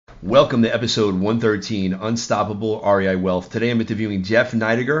Welcome to episode 113, Unstoppable REI Wealth. Today I'm interviewing Jeff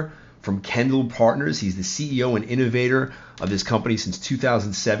Nydegger from Kendall Partners. He's the CEO and innovator of this company since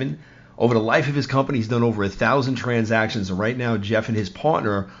 2007. Over the life of his company, he's done over 1,000 transactions, and right now Jeff and his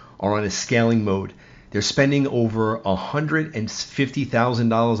partner are on a scaling mode. They're spending over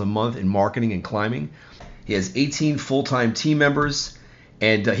 $150,000 a month in marketing and climbing. He has 18 full-time team members.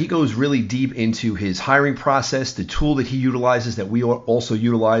 And he goes really deep into his hiring process, the tool that he utilizes that we also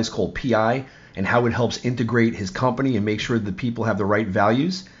utilize called PI, and how it helps integrate his company and make sure the people have the right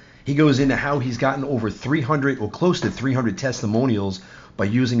values. He goes into how he's gotten over 300 or close to 300 testimonials by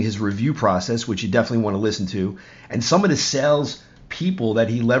using his review process, which you definitely want to listen to, and some of the sales people that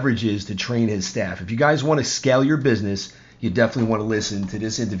he leverages to train his staff. If you guys want to scale your business, you definitely want to listen to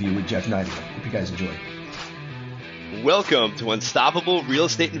this interview with Jeff Nydegger. Hope you guys enjoy. Welcome to Unstoppable Real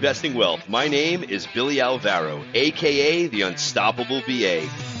Estate Investing Wealth. My name is Billy Alvaro, aka the Unstoppable VA,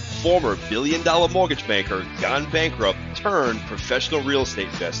 former billion-dollar mortgage banker gone bankrupt turned professional real estate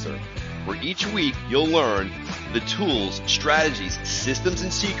investor, where each week you'll learn the tools, strategies, systems,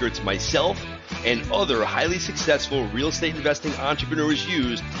 and secrets myself and other highly successful real estate investing entrepreneurs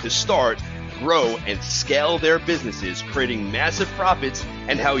use to start, grow, and scale their businesses, creating massive profits,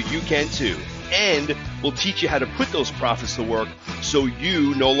 and how you can too. And we'll teach you how to put those profits to work so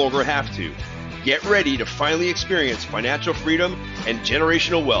you no longer have to. Get ready to finally experience financial freedom and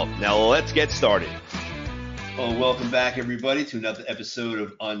generational wealth. Now let's get started. Well, welcome back everybody to another episode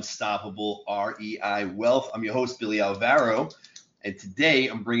of Unstoppable REI Wealth. I'm your host, Billy Alvaro, and today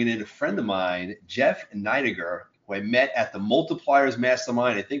I'm bringing in a friend of mine, Jeff Nydegger, who I met at the Multipliers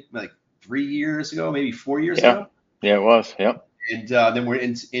Mastermind, I think like 3 years ago, maybe 4 years ago. Yeah, it was. Yep. And then we're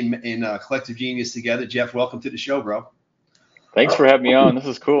in Collective Genius together. Jeff, welcome to the show, bro. Thanks for having me on. This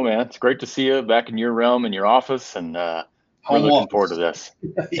is cool, man. It's great to see you back in your realm, in your office, and we're looking forward to this.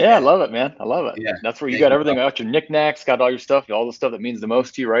 Yeah, I love it, man. I love it. Yeah. That's where you got everything, got your knickknacks, got all your stuff, all the stuff that means the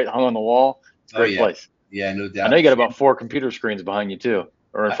most to you, right? Hung on the wall. It's a great place. Yeah, no doubt. I know you got about 4 computer screens behind you too,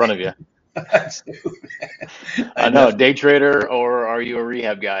 or in front of you. I know, day trader, or are you a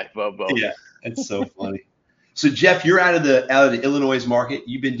rehab guy? Both. Yeah, that's so funny. So Jeff, you're out of the Illinois market.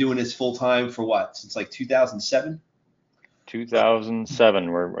 You've been doing this full time for what? Since like 2007? 2007.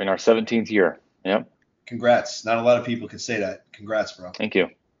 We're in our 17th year. Yep. Congrats. Not a lot of people can say that. Congrats, bro. Thank you.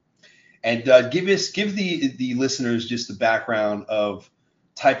 And give the listeners just the background of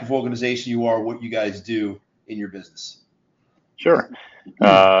type of organization you are, what you guys do in your business. Sure.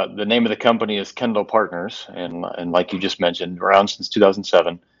 The name of the company is Kendall Partners, and like you just mentioned, around since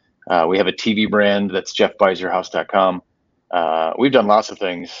 2007. We have a TV brand that's jeffbuysyourhouse.com. We've done lots of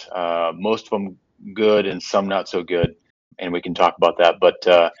things, most of them good and some not so good, and we can talk about that.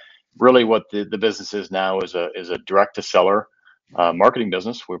 But really what the business is now is a direct-to-seller marketing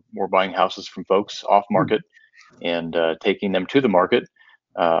business. We're buying houses from folks off market and taking them to the market,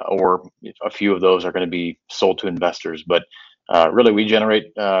 or a few of those are going to be sold to investors. But really we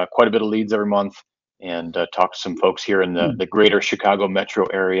generate quite a bit of leads every month, and talk to some folks here in the greater Chicago metro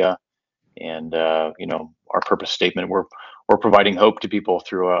area. And our purpose statement, we're providing hope to people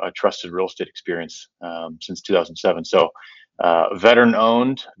through a trusted real estate experience since 2007. So veteran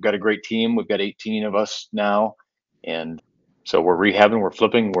owned, got a great team. We've got 18 of us now, and so we're rehabbing, we're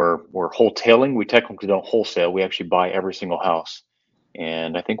flipping, we're wholetailing. We technically don't wholesale, we actually buy every single house,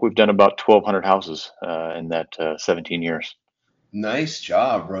 and I think we've done about 1,200 houses in that 17 years. Nice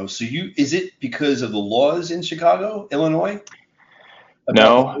job, bro. So is it because of the laws in Chicago, Illinois?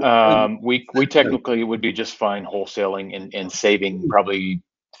 No, we technically would be just fine wholesaling and saving probably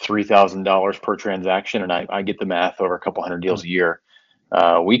 $3,000 per transaction, and I get the math over a couple hundred deals a year.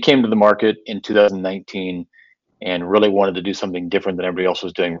 We came to the market in 2019 and really wanted to do something different than everybody else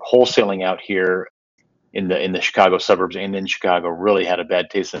was doing. Wholesaling out here in the Chicago suburbs and in Chicago really had a bad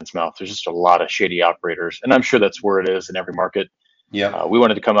taste in its mouth. There's just a lot of shady operators, and I'm sure that's where it is in every market. Yeah. We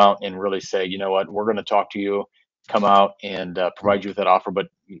wanted to come out and really say, you know what, we're going to talk to you, come out and provide you with that offer, but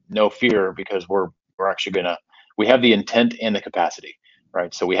no fear, because we're actually we have the intent and the capacity,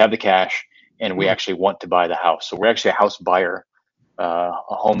 right? So we have the cash and we actually want to buy the house. So we're actually a house buyer, a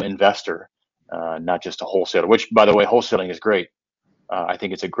home investor, not just a wholesaler, which, by the way, wholesaling is great. I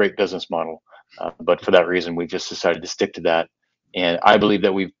think it's a great business model. But for that reason, we just decided to stick to that. And I believe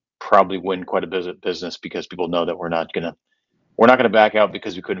that we probably win quite a bit of business because people know that we're not going to back out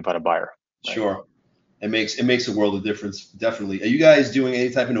because we couldn't find a buyer. Right? Sure. It makes a world of difference. Definitely. Are you guys doing any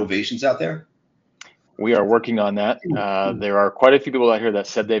type of innovations out there? We are working on that. There are quite a few people out here that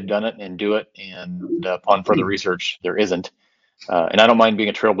said they've done it and do it. And upon further research, there isn't. And I don't mind being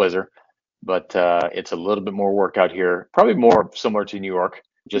a trailblazer, but it's a little bit more work out here, probably more similar to New York.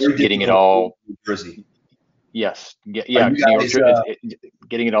 just Very getting it difficult in all. New Jersey. Yes, Are yeah, you because New York guys?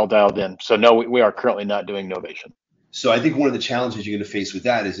 getting it all dialed in. So no, we are currently not doing novation. So I think one of the challenges you're going to face with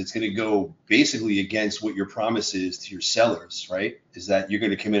that is it's going to go basically against what your promise is to your sellers, right? Is that you're going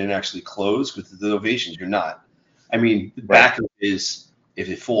to come in and actually close with the novations. You're not. I mean, the Right. backup is if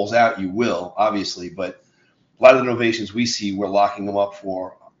it falls out, you will, obviously, but a lot of the novations we see, we're locking them up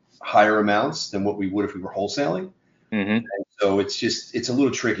for higher amounts than what we would if we were wholesaling. Mm-hmm. So it's a little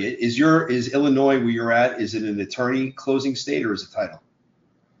tricky. Is Illinois where you're at? Is it an attorney closing state or is it title?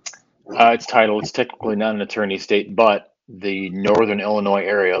 It's title. It's technically not an attorney state, but the Northern Illinois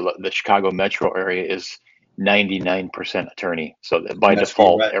area, the Chicago metro area, is 99% attorney. So that by That's where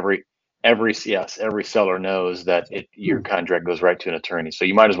you're default, at. every seller knows that your contract goes right to an attorney. So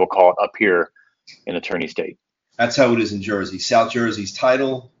you might as well call it up here an attorney state. That's how it is in Jersey. South Jersey's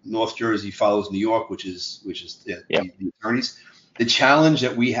title. North Jersey follows New York, which is Yep. the attorneys. The challenge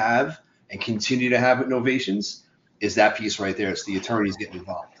that we have and continue to have at Novations is that piece right there. It's the attorneys getting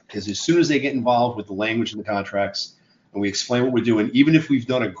involved. Because as soon as they get involved with the language in the contracts and we explain what we're doing, even if we've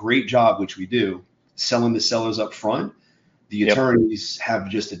done a great job, which we do, selling the sellers up front, the Yep. attorneys have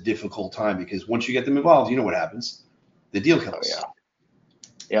just a difficult time because once you get them involved, you know what happens. The deal Oh kills. yeah.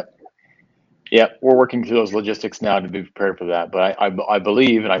 Yep. Yeah, we're working through those logistics now to be prepared for that. But I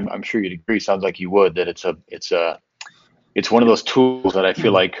believe, and I'm sure you'd agree, sounds like you would, that it's one of those tools that I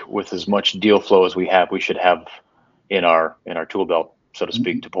feel like with as much deal flow as we have, we should have in our tool belt, so to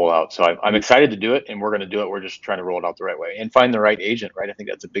speak, to pull out. So I'm excited to do it, and we're going to do it. We're just trying to roll it out the right way and find the right agent, right? I think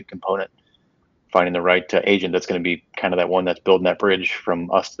that's a big component. Finding the right agent that's going to be kind of that one that's building that bridge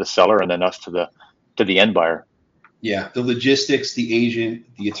from us to the seller and then us to the end buyer. Yeah, the logistics, the agent,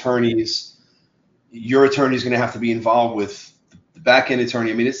 the attorneys. Your attorney is going to have to be involved with the back end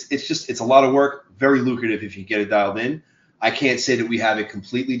attorney. I mean, it's a lot of work, very lucrative if you get it dialed in. I can't say that we have it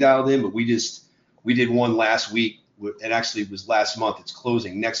completely dialed in, but we did one last week, and actually it was last month. It's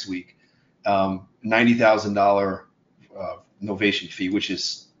closing next week. $90,000 novation fee, which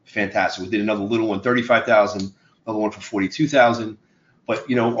is fantastic. We did another little one, $35,000, another one for $42,000. But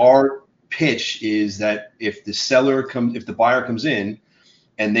our pitch is that if the buyer comes in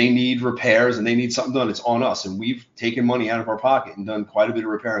and they need repairs and they need something done, it's on us. And we've taken money out of our pocket and done quite a bit of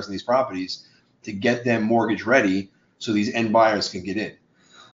repairs on these properties to get them mortgage ready so these end buyers can get in.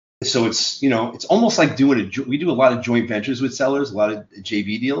 So it's almost like we do a lot of joint ventures with sellers, a lot of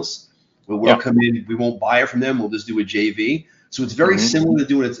JV deals where we'll come in, we won't buy it from them, we'll just do a JV. So it's very similar to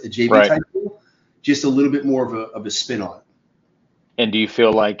doing a JV type deal, just a little bit more of a spin on it. And do you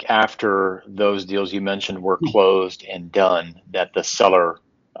feel like after those deals you mentioned were closed and done, that the seller,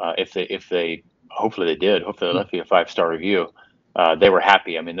 if they hopefully they left you a 5-star review, they were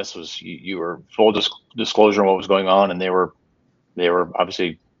happy? I mean, this was you were full disclosure on what was going on, and they were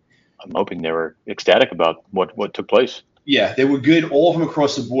obviously, I'm hoping they were ecstatic about what took place. Yeah, they were good, all of them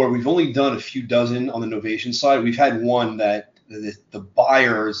across the board. We've only done a few dozen on the novation side. We've had one that the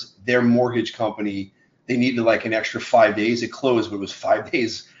buyers, their mortgage company, they needed like an extra 5 days. It closed, but it was 5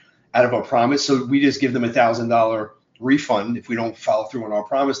 days out of our promise. So we just give them $1,000 refund if we don't follow through on our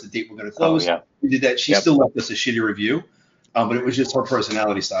promise, the date we're going to close. Oh, yeah. We did that. She still left us a shitty review, but it was just her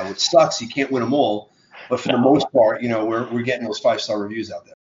personality style, which sucks. You can't win them all. But for the most part, we're getting those 5-star reviews out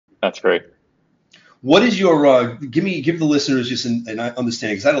there. That's great. What is your give the listeners just an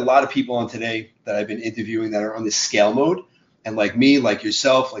understanding, because I had a lot of people on today that I've been interviewing that are on this scale mode, and like me, like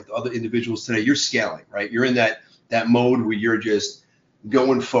yourself, like the other individuals today, you're scaling, right? You're in that mode where you're just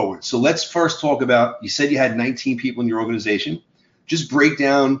going forward. So let's first talk about, you said you had 19 people in your organization. Just break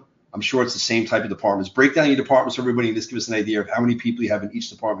down, I'm sure it's the same type of departments. Break down your departments for everybody and just give us an idea of how many people you have in each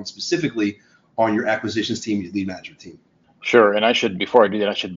department, specifically on your acquisitions team, your lead management team. Sure. And before I do that,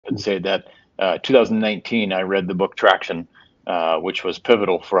 I should say that 2019, I read the book Traction, which was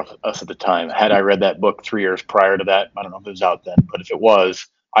pivotal for us at the time. Had I read that book 3 years prior to that, I don't know if it was out then, but if it was,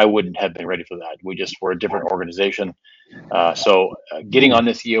 I wouldn't have been ready for that. We just were a different organization. So getting on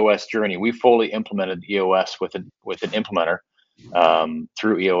this EOS journey, we fully implemented EOS with an implementer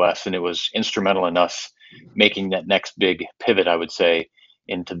through EOS, and it was instrumental in us making that next big pivot, I would say,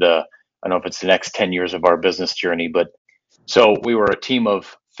 into I don't know if it's the next 10 years of our business journey, but so we were a team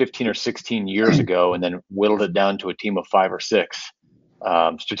of 15 or 16 years ago, and then whittled it down to a team of 5 or 6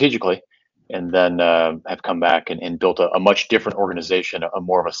 strategically, and then have come back and built a much different organization, a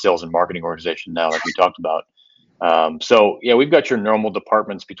more of a sales and marketing organization now, like we talked about. So yeah, we've got your normal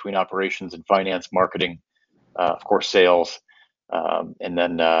departments between operations and finance, marketing, of course, sales, and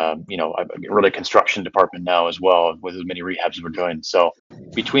then I've really a construction department now as well, with as many rehabs as we're doing. So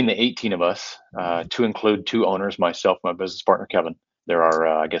between the 18 of us, to include 2 owners, myself, my business partner Kevin, There are,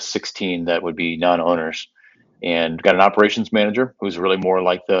 I guess, 16 that would be non-owners, and got an operations manager who's really more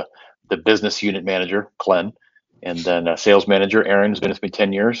like the business unit manager, Glenn, and then a sales manager, Aaron's been with me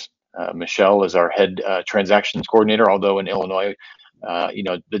 10 years. Michelle is our head transactions coordinator, although in Illinois,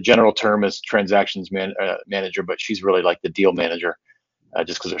 the general term is manager, but she's really like the deal manager,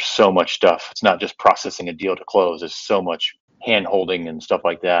 just because there's so much stuff. It's not just processing a deal to close. There's so much hand holding and stuff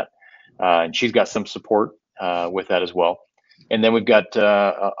like that. And she's got some support with that as well. And then we've got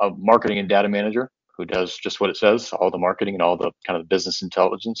a marketing and data manager who does just what it says, all the marketing and all the kind of business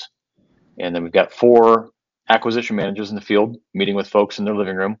intelligence. And then we've got 4 acquisition managers in the field, meeting with folks in their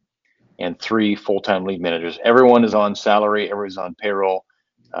living room, and 3 full-time lead managers. Everyone is on salary. Everyone's on payroll.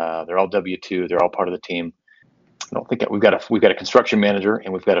 They're all W-2. They're all part of the team. I don't think we've got a construction manager,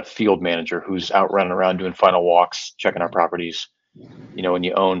 and we've got a field manager who's out running around doing final walks, checking our properties. When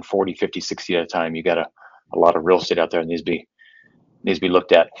you own 40, 50, 60 at a time, you got a lot of real estate out there that needs to be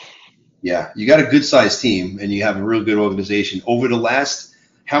looked at. Yeah, you got a good sized team and you have a real good organization. Over the last,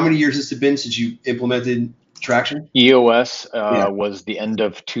 how many years has it been since you implemented Traction? EOS was the end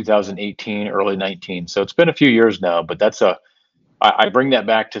of 2018, early 19. So it's been a few years now, but I bring that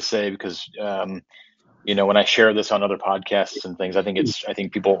back to say, because when I share this on other podcasts and things, I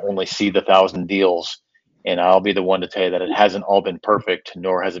think people only see the 1,000 deals, and I'll be the one to tell you that it hasn't all been perfect,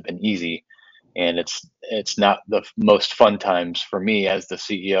 nor has it been easy. And it's not the most fun times for me as the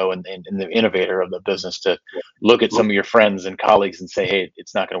CEO and the innovator of the business to look at some of your friends and colleagues and say, hey,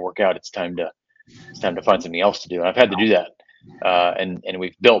 it's not going to work out. It's time to find something else to do. And I've had to do that. And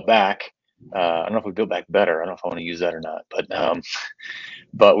we've built back. I don't know if we built back better. I don't know if I want to use that or not,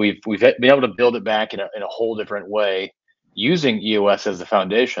 but we've been able to build it back in a whole different way using EOS as the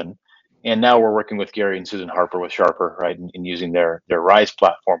foundation. And now we're working with Gary and Susan Harper with Sharper, right, and using their Rise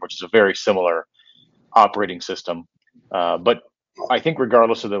platform, which is a very similar operating system. But I think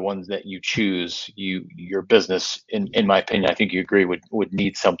regardless of the ones that you choose, your business, in my opinion, I think you agree, would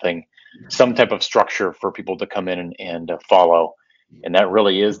need some type of structure for people to come in and follow. And that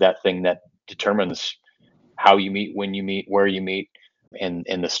really is that thing that determines how you meet, when you meet, where you meet, and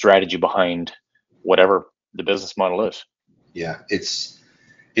the strategy behind whatever the business model is. Yeah, it's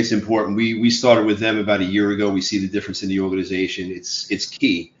important. We started with them about a year ago. We see the difference in the organization. It's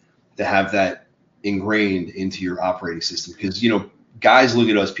key to have that ingrained into your operating system, because guys look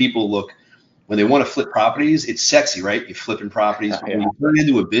at us, people look, when they want to flip properties, it's sexy, right? You're flipping properties. Yeah. When you turn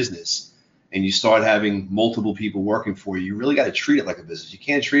into a business and you start having multiple people working for you, you really got to treat it like a business. You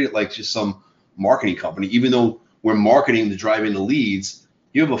can't treat it like just some marketing company. Even though we're marketing to drive in the leads,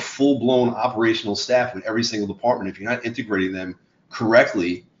 you have a full-blown operational staff with every single department. If you're not integrating them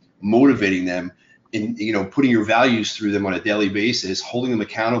correctly, motivating them, and putting your values through them on a daily basis, holding them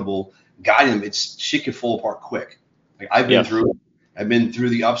accountable, guiding them, shit can fall apart quick. Like I've been through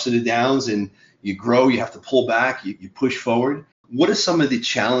the ups and the downs, and you grow, you have to pull back, you push forward. What are some of the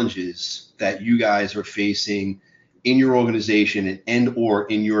challenges that you guys are facing in your organization and or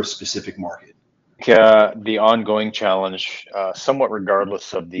in your specific market? The ongoing challenge, somewhat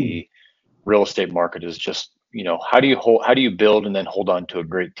regardless of the real estate market, is just how do you build and then hold on to a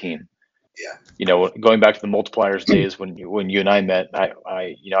great team? Yeah. Going back to the multipliers days when you and I met,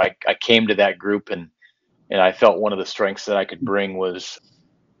 I came to that group and I felt one of the strengths that I could bring was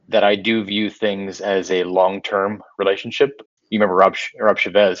that I do view things as a long-term relationship. You remember Rob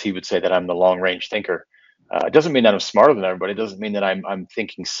Chavez? He would say that I'm the long-range thinker. It doesn't mean that I'm smarter than everybody. It doesn't mean that I'm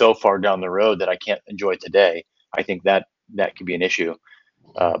thinking so far down the road that I can't enjoy today. I think that could be an issue.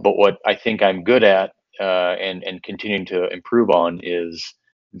 But what I think I'm good at and continuing to improve on is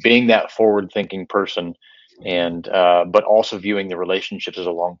being that forward-thinking person, and but also viewing the relationships as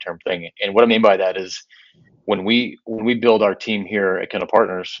a long-term thing. And what I mean by that is when we build our team here at Kendall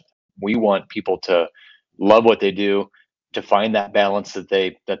Partners, we want people to love what they do, to find that balance that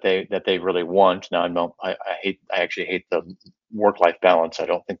they really want. Now I actually hate the work-life balance.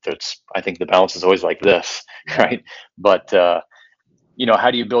 I think the balance is always like this, right? But how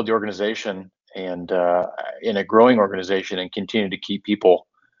do you build the organization and in a growing organization and continue to keep people,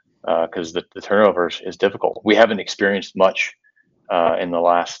 because the turnover is difficult. We haven't experienced much in the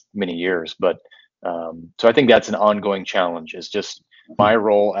last many years, but so I think that's an ongoing challenge. Is just my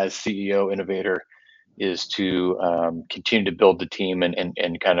role as CEO innovator is to continue to build the team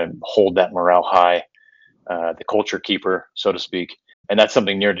and kind of hold that morale high, the culture keeper, so to speak. And that's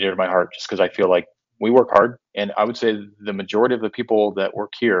something near and dear to my heart, just because I feel like we work hard. And I would say the majority of the people that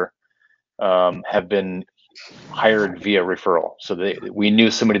work here have been hired via referral. So we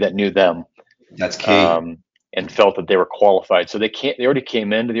knew somebody that knew them. That's key. And felt that they were qualified. So they already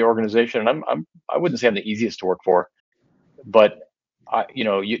came into the organization. And I wouldn't say I'm the easiest to work for, but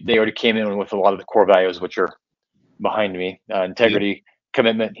they already came in with a lot of the core values, which are behind me: integrity,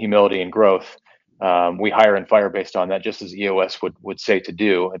 commitment, humility, and growth. We hire and fire based on that, just as EOS would say to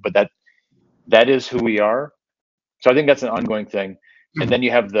do. But that is who we are. So I think that's an ongoing thing. And then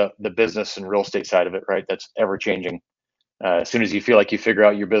you have the business and real estate side of it, right? That's ever changing. As soon as you feel like you figure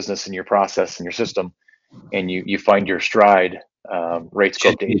out your business and your process and your system, and you find your stride, rates go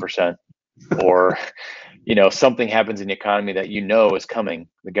up to 8%, or something happens in the economy that is coming.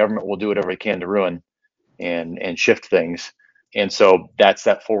 The government will do whatever it can to ruin and shift things. And so that's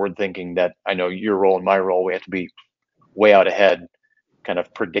that forward thinking that I know your role and my role, we have to be way out ahead, kind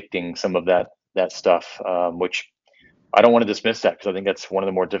of predicting some of that stuff, which I don't want to dismiss that, because I think that's one of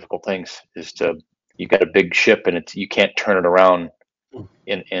the more difficult things is you got a big ship and you can't turn it around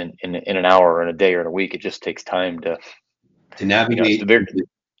in an hour or in a day or in a week. It just takes time to navigate,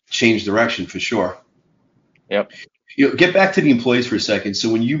 change direction for sure. Yep. Get back to the employees for a second. So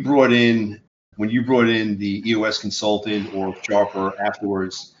when you brought in the EOS consultant or Sharper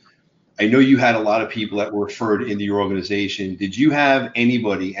afterwards, I know you had a lot of people that were referred into your organization. Did you have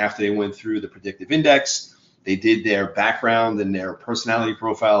anybody, after they went through the predictive index, they did their background and their personality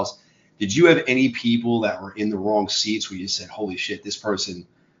profiles, did you have any people that were in the wrong seats where you said, holy shit, this person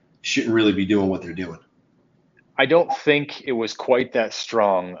shouldn't really be doing what they're doing? I don't think it was quite that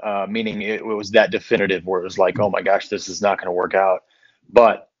strong, meaning it was that definitive where it was like, oh my gosh, this is not going to work out.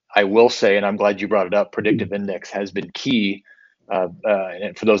 But I will say, and I'm glad you brought it up, predictive index has been key.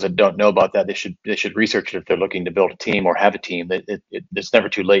 And for those that don't know about that, they should research it if they're looking to build a team or have a team. It's never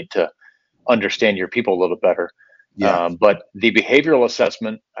too late to understand your people a little better. Yeah. But the behavioral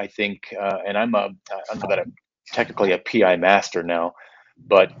assessment, I think, and I'm technically a PI master now,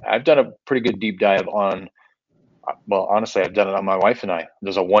 but I've done a pretty good deep dive on. Well, honestly, I've done it on my wife and I.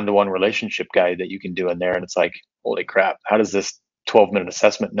 There's a one-to-one relationship guide that you can do in there, and it's like, holy crap, how does this 12-minute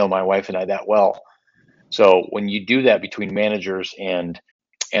assessment know my wife and I that well? So when you do that between managers and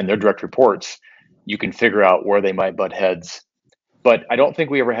their direct reports, you can figure out where they might butt heads. But I don't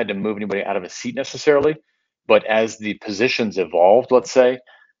think we ever had to move anybody out of a seat necessarily. But as the positions evolved, let's say,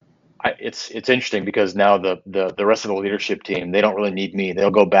 it's interesting because now the rest of the leadership team, they don't really need me.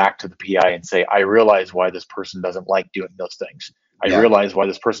 They'll go back to the PI and say, I realize why this person doesn't like doing those things. I realize why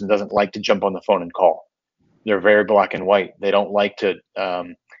this person doesn't like to jump on the phone and call. They're very black and white. They don't like to,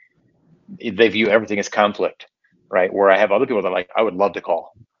 they view everything as conflict, right? Where I have other people that are like, I would love to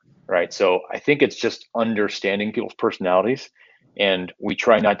call, right? So I think it's just understanding people's personalities. And we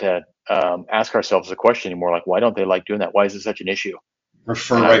try not to ask ourselves the question anymore, like, why don't they like doing that? Why is it such an issue?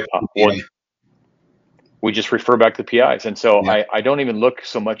 We just refer back to the PIs. And so I don't even look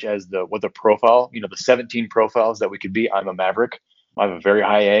so much as the profile, the 17 profiles that we could be. I'm a maverick. I have a very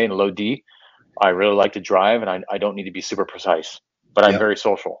high A and a low D. I really like to drive, and I don't need to be super precise, but I'm very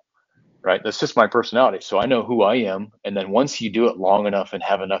social, right? That's just my personality. So I know who I am. And then once you do it long enough and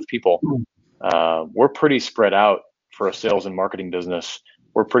have enough people, we're pretty spread out for a sales and marketing business.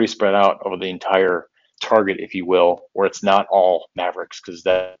 We're pretty spread out over the entire target, if you will, where it's not all mavericks, because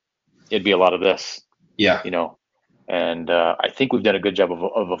it'd be a lot of this, and I think we've done a good job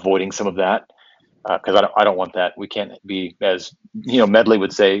of avoiding some of that, because I don't want that. We can't be, as Medley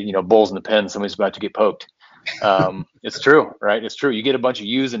would say, bulls in the pen, somebody's about to get poked. It's true, right? It's true. You get a bunch of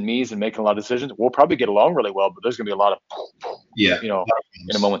yous and me's and making a lot of decisions. We'll probably get along really well, but there's going to be a lot of,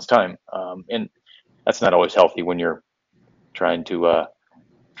 in a moment's time. And that's not always healthy when you're trying to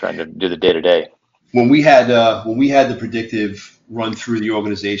do the day to day. When we had the predictive run through the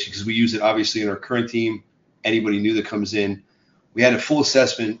organization, because we use it obviously in our current team, anybody new that comes in, we had a full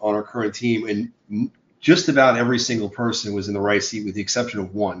assessment on our current team, and just about every single person was in the right seat with the exception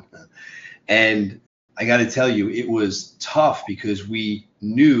of one. And I got to tell you, it was tough because we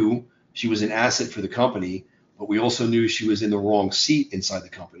knew she was an asset for the company, but we also knew she was in the wrong seat inside the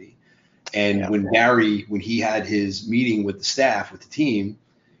company. And when Gary, when he had his meeting with the staff, with the team,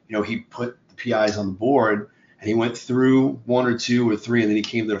 he put the PIs on the board, and he went through one or two or three, and then he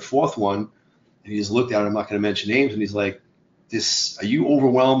came to the fourth one, and he just looked at it. I'm not going to mention names, and he's like, are you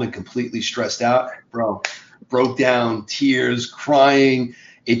overwhelmed and completely stressed out? Bro, broke down, tears, crying.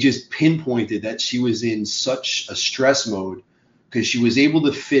 It just pinpointed that she was in such a stress mode because she was able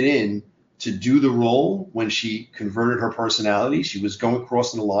to fit in to do the role when she converted her personality. She was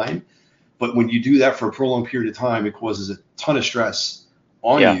crossing the line. But when you do that for a prolonged period of time, it causes a ton of stress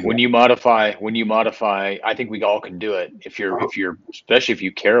on you. When you modify, I think we all can do it. If you're, especially if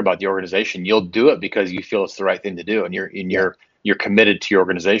you care about the organization, you'll do it because you feel it's the right thing to do, and you're committed to your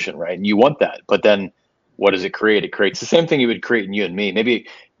organization, right? And you want that. But then, what does it create? It creates the same thing it would create in you and me. Maybe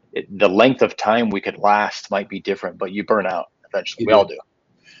the length of time we could last might be different, but you burn out. eventually. We all do.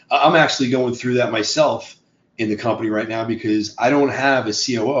 I'm actually going through that myself in the company right now because I don't have a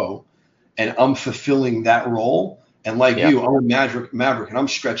COO, and I'm fulfilling that role. And like you, I'm a maverick, and I'm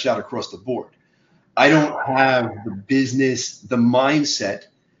stretched out across the board. I don't have the business, the mindset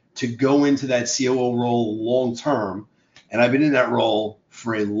to go into that COO role long term. And I've been in that role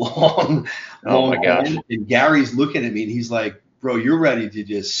for a long time. And Gary's looking at me and he's like, bro, you're ready to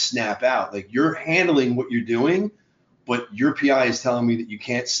just snap out. Like, you're handling what you're doing, but your PI is telling me that you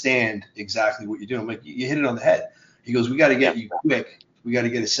can't stand exactly what you're doing. I'm like, you hit it on the head. He goes, we got to get you quick. We got to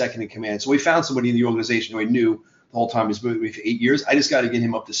get a second in command. So we found somebody in the organization who I knew the whole time. He's been with me for 8 years. I just got to get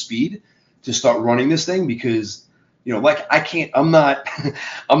him up to speed to start running this thing because, you know, like I'm not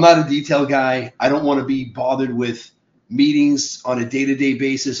a detail guy. I don't want to be bothered with meetings on a day-to-day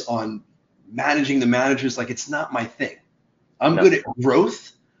basis on managing the managers. Like, it's not my thing. I'm good at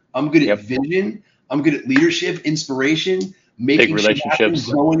growth. I'm good at vision. I'm good at leadership, inspiration, making big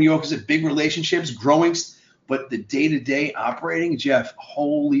relationships, growing the opposite, big relationships, growing. But the day-to-day operating, Jeff,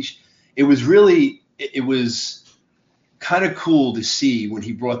 it was kind of cool to see when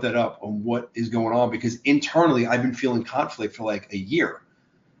he brought that up on what is going on, because internally I've been feeling conflict for like a year.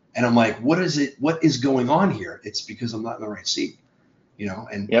 And I'm like, what is going on here? It's because I'm not in the right seat, you know,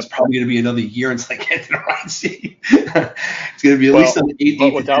 and it's probably going to be another year until I get to the right seat. It's going to be at least an 8.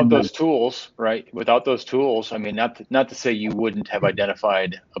 But without those tools, right? Without those tools, I mean, not to say you wouldn't have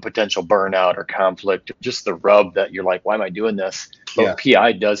identified a potential burnout or conflict, just the rub that you're like, why am I doing this? But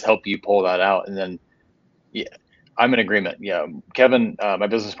PI does help you pull that out. And then, I'm in agreement. Yeah, Kevin, my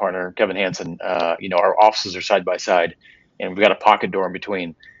business partner, Kevin Hansen, our offices are side by side, and we've got a pocket door in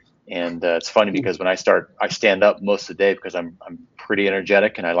between. And it's funny because when I stand up most of the day because I'm pretty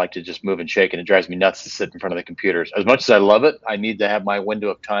energetic and I like to just move and shake, and it drives me nuts to sit in front of the computers. As much as I love it, I need to have my window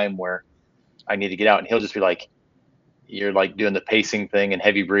of time where I need to get out. And he'll just be like, "You're like doing the pacing thing and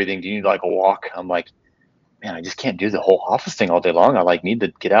heavy breathing. Do you need like a walk?" I'm like, "Man, I just can't do the whole office thing all day long. I like need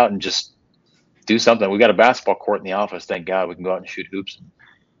to get out and just do something." We got a basketball court in the office. Thank God we can go out and shoot hoops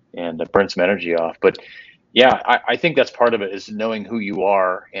and burn some energy off. But yeah, I think that's part of it, is knowing who you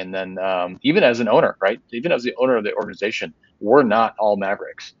are. And then even as an owner, right? Even as the owner of the organization, we're not all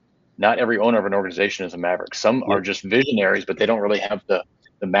mavericks. Not every owner of an organization is a maverick. Some are just visionaries, but they don't really have the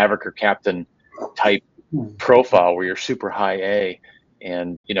maverick or captain type profile where you're super high A.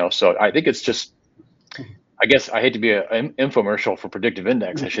 And, so I think it's just, I guess I hate to be an infomercial for Predictive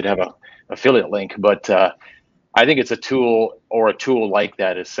Index. I should have a affiliate link, but I think it's a tool like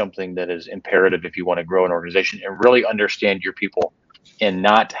that is something that is imperative if you want to grow an organization and really understand your people, and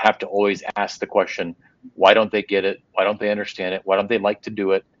not have to always ask the question, why don't they get it? Why don't they understand it? Why don't they like to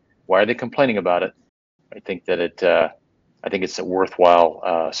do it? Why are they complaining about it? I think that it's a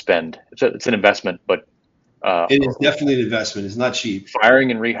worthwhile spend. It's an investment, but it is definitely an investment. It's not cheap.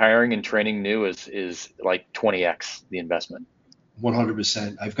 Firing and rehiring and training new is like 20x the investment.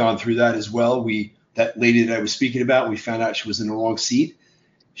 100%. I've gone through that as well. That lady that I was speaking about, we found out she was in the wrong seat.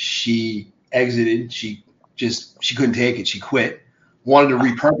 She exited. She couldn't take it. She quit. Wanted to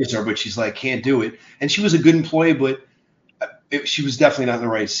repurpose her, but she's like, can't do it. And she was a good employee, but she was definitely not in the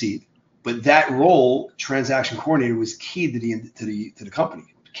right seat. But that role, transaction coordinator, was key to the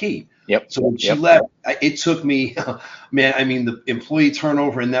company. Key. Yep. So when she left, it took me, man. I mean, the employee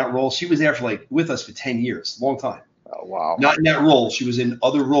turnover in that role. She was there with us for 10 years, long time. Oh, wow. Not in that role. She was in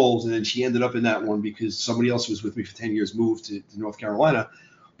other roles, and then she ended up in that one because somebody else who was with me for 10 years moved to North Carolina.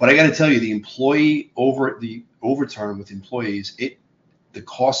 But I got to tell you, the overturn with employees, the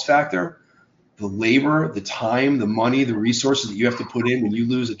cost factor, the labor, the time, the money, the resources that you have to put in when you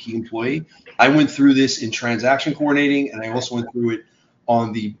lose a key employee. I went through this in transaction coordinating, and I also went through it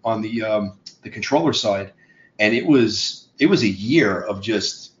on the controller side, and it was a year of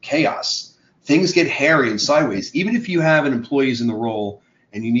just chaos. Things get hairy and sideways. Even if you have an employee who's in the role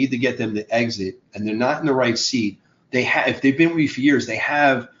and you need to get them to exit and they're not in the right seat, if they've been with you for years, they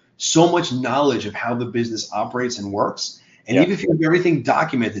have so much knowledge of how the business operates and works. And even if you have everything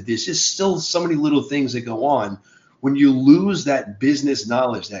documented, there's just still so many little things that go on. When you lose that business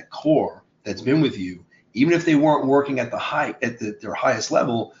knowledge, that core that's been with you, even if they weren't working at their highest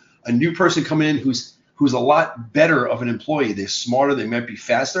level, a new person coming in who's a lot better of an employee, they're smarter, they might be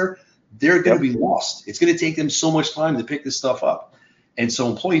faster, they're going to be lost. It's going to take them so much time to pick this stuff up. And so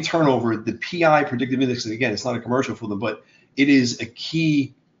employee turnover, the PI predictive index, and again, it's not a commercial for them, but it is a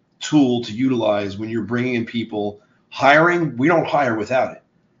key tool to utilize when you're bringing in people. Hiring, we don't hire without it.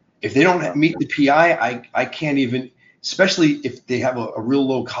 If they don't meet the PI, I can't even, especially if they have a real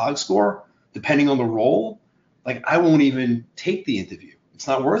low COG score, depending on the role, like I won't even take the interview. It's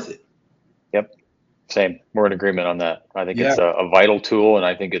not worth it. Yep. Same. We're in agreement on that. I think Yeah. it's a vital tool, and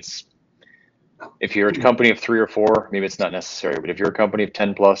I think if you're a company of 3 or 4, maybe it's not necessary. But if you're a company of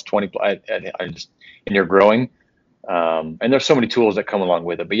 10 plus, 20 plus, and you're growing, and there's so many tools that come along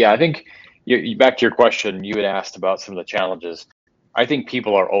with it. But yeah, I think back to your question, you had asked about some of the challenges. I think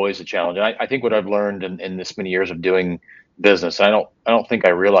people are always a challenge. And I think what I've learned in this many years of doing business, I don't think I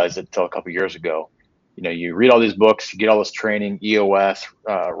realized it until a couple of years ago. You read all these books, you get all this training, EOS,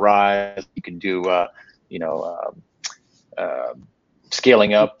 Rise, you can do, you know,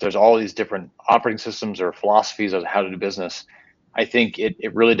 scaling up. There's all these different operating systems or philosophies of how to do business. I think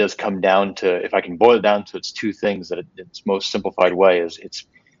it really does come down to, if I can boil it down to its two things, that its most simplified way is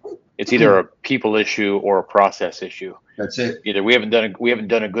it's either a people issue or a process issue. That's it. Either we haven't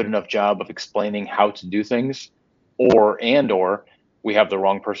done a good enough job of explaining how to do things, or we have the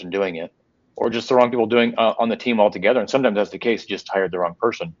wrong person doing it, or just the wrong people doing on the team altogether. And sometimes that's the case, just hired the wrong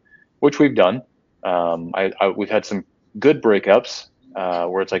person, which we've done. We've had some good breakups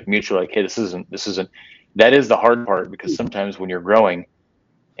where it's like mutual, like, hey, this isn't. That is the hard part, because sometimes when you're growing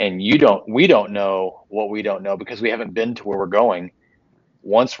and we don't know what we don't know because we haven't been to where we're going.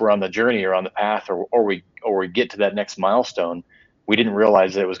 Once we're on the journey or on the path, or we get to that next milestone, we didn't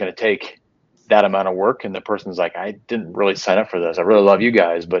realize that it was going to take that amount of work. And the person's like, I didn't really sign up for this. I really love you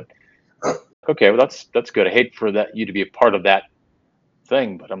guys, but okay, well, that's good. I hate for you to be a part of that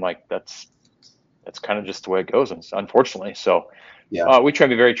thing, but I'm like, that's kind of just the way it goes, unfortunately. So Yeah. We try to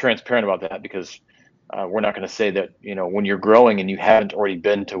be very transparent about that, because we're not going to say that, when you're growing and you haven't already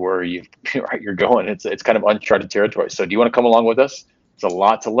been to where you're going, it's kind of uncharted territory. So do you want to come along with us? It's a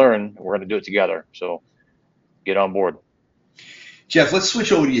lot to learn. We're going to do it together. So get on board. Jeff, let's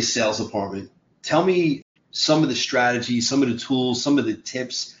switch over to your sales department. Tell me some of the strategies, some of the tools, some of the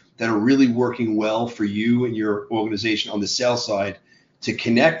tips that are really working well for you and your organization on the sales side to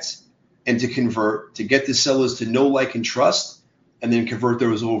connect and to convert, to get the sellers to know, like, and trust, and then convert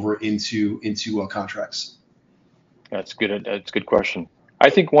those over into contracts. That's good. That's a good question. I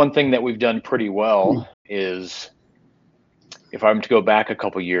think one thing that we've done pretty well is, if I'm to go back a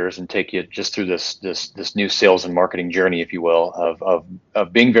couple of years and take you just through this new sales and marketing journey, if you will,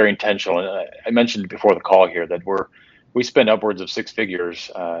 of being very intentional. And I mentioned before the call here that we spend upwards of 6 figures,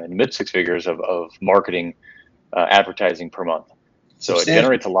 in mid 6 figures of marketing, advertising per month. So it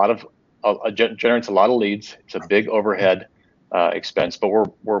generates a lot of leads. It's a big overhead expense, but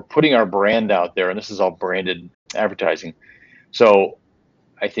we're putting our brand out there, and this is all branded advertising. So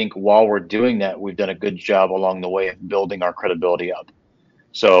I think while we're doing that, we've done a good job along the way of building our credibility up.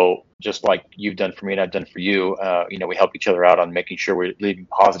 So just like you've done for me and I've done for you, we help each other out on making sure we're leaving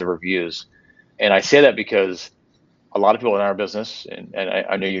positive reviews. And I say that because a lot of people in our business, and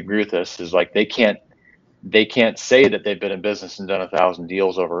I know you agree with this, is like they can't say that they've been in business and done 1,000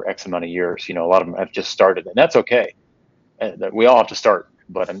 deals over X amount of years. A lot of them have just started, and that's okay. We all have to start,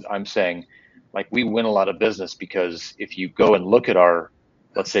 but I'm saying, like, we win a lot of business because if you go and look at our,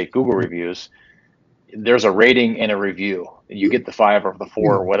 let's say, Google reviews, there's a rating and a review. You get the 5 or the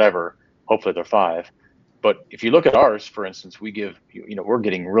 4 or whatever. Hopefully they're 5. But if you look at ours, for instance, we give, we're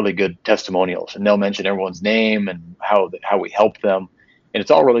getting really good testimonials, and they'll mention everyone's name and how we help them. And it's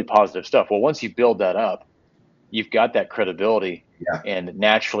all really positive stuff. Well, once you build that up, you've got that credibility, and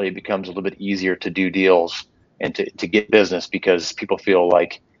naturally it becomes a little bit easier to do deals and to get business, because people feel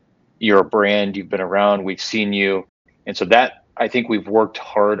like you're a brand, you've been around, we've seen you. And so that, I think we've worked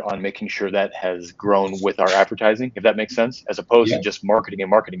hard on making sure that has grown with our advertising, if that makes sense, as opposed to just marketing.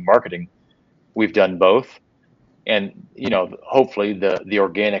 We've done both. And, hopefully the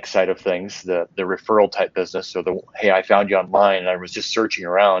organic side of things, the referral type business. So hey, I found you online and I was just searching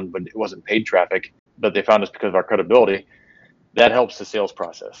around, but it wasn't paid traffic, but they found us because of our credibility. That helps the sales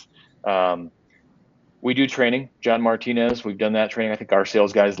process. We do training. John Martinez, we've done that training. I think our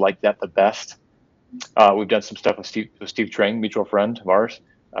sales guys like that the best. We've done some stuff with Steve Trang, mutual friend of ours.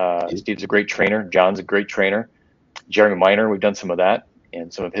 Steve's a great trainer. John's a great trainer. Jeremy Miner, we've done some of that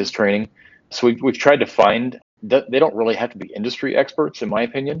and some of his training. So we've tried to find that they don't really have to be industry experts, in my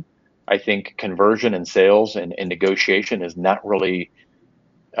opinion. I think conversion and sales and negotiation is not really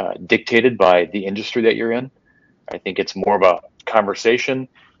dictated by the industry that you're in. I think it's more about conversation.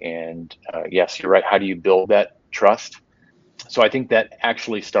 And yes, you're right. How do you build that trust? So I think that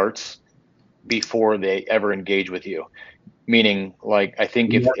actually starts before they ever engage with you. Meaning, like, I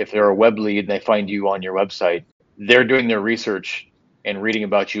think if they're a web lead and they find you on your website, they're doing their research and reading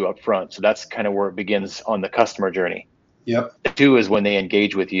about you up front. So that's kind of where it begins on the customer journey. Yep. 2 is when they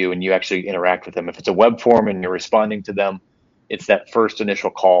engage with you and you actually interact with them. If it's a web form and you're responding to them, it's that first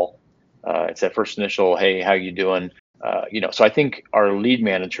initial call. It's that first initial, hey, how you doing? So I think our lead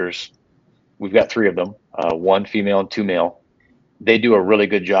managers we've got 3 of them, 1 female and 2 male. They do a really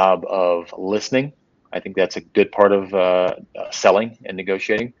good job of listening. I think that's a good part of selling and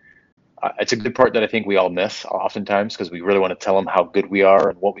negotiating. It's a good part that I think we all miss oftentimes because we really want to tell them how good we are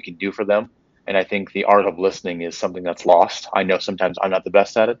and what we can do for them. And I think the art of listening is something that's lost. I know sometimes I'm not the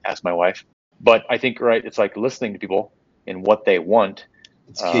best at it, ask my wife. But I think, right, it's like listening to people and what they want.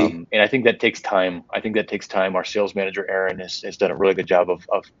 It's key. And I think that takes time. Our sales manager, Aaron, has done a really good job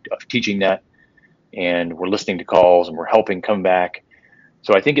of teaching that. And we're listening to calls and we're helping come back.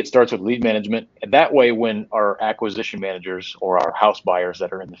 So I think it starts with lead management. And that way, when our acquisition managers or our house buyers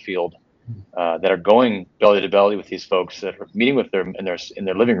that are in the field, that are going belly to belly with these folks that are meeting with them in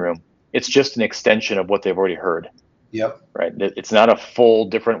their living room, it's just an extension of what they've already heard. Yep. Right. It's not a full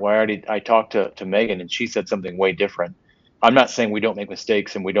different way. I talked to Megan and she said something way different. I'm not saying we don't make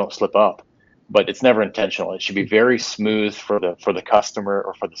mistakes and we don't slip up, but it's never intentional. It should be very smooth for the customer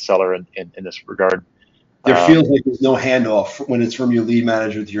or for the seller in this regard. There feels like there's no handoff when it's from your lead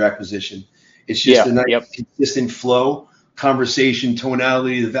manager to your acquisition. It's just a nice, consistent flow, conversation,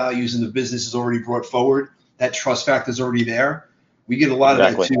 tonality, the values in the business is already brought forward. That trust factor is already there. We get a lot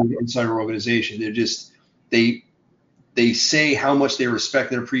of that too inside our organization. They're just, they say how much they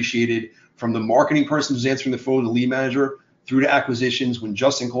respect and appreciated from the marketing person who's answering the phone, the lead manager, through to acquisitions. When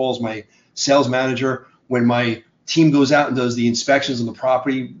Justin calls my sales manager, when my team goes out and does the inspections on the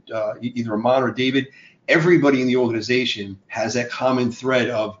property, either Amon or David, everybody in the organization has that common thread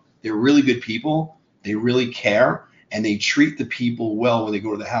of they're really good people, they really care, and they treat the people well when they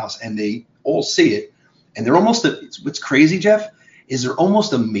go to the house, and they all see it. And they're almost, what's crazy, Jeff, is they're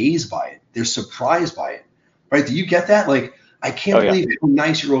almost amazed by it. They're surprised by it, right? Do you get that? Like, I can't believe how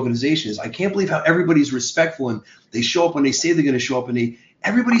nice your organization is. I can't believe how everybody's respectful and they show up when they say they're going to show up, and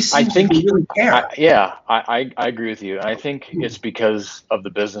everybody seems to really care. I agree with you. I think it's because of the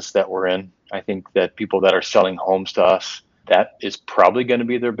business that we're in. I think that people that are selling homes to us, that is probably going to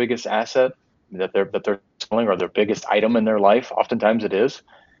be their biggest asset that they're selling, or their biggest item in their life. Oftentimes it is.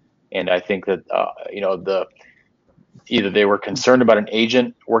 And I think that, either they were concerned about an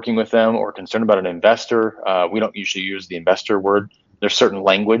agent working with them or concerned about an investor. We don't usually use the investor word. There's certain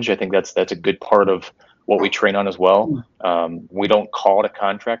language. I think that's a good part of what we train on as well. We don't call it a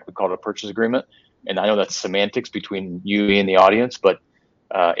contract. We call it a purchase agreement. And I know that's semantics between you and the audience, but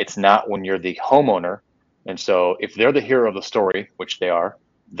it's not when you're the homeowner. And so if they're the hero of the story, which they are,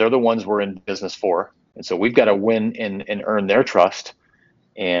 they're the ones we're in business for. And so we've got to win and earn their trust.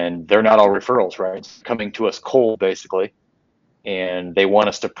 And they're not all referrals, right? It's coming to us cold, basically. And they want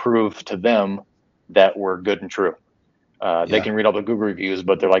us to prove to them that we're good and true. They can read all the Google reviews,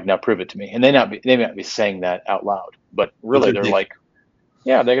 but they're like, now prove it to me. And they may not be saying that out loud, but really they're like,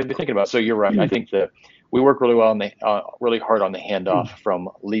 yeah, they're going to be thinking about it. So you're right. I think that we work really well really hard on the handoff from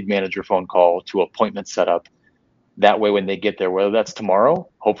lead manager phone call to appointment setup. That way, when they get there, whether that's tomorrow,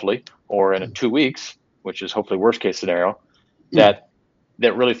 hopefully, or in 2 weeks, which is hopefully worst case scenario,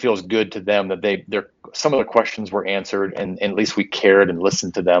 that really feels good to them, that some of their questions were answered, and at least we cared and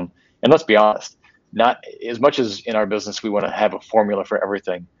listened to them. And let's be honest, not as much as in our business we want to have a formula for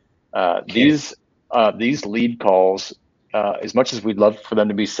everything. These lead calls, as much as we'd love for them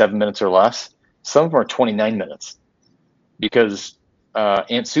to be 7 minutes or less, some of them are 29 minutes because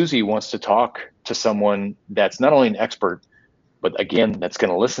Aunt Susie wants to talk to someone that's not only an expert, but again, that's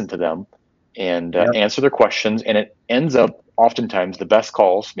going to listen to them and answer their questions. And it ends up oftentimes the best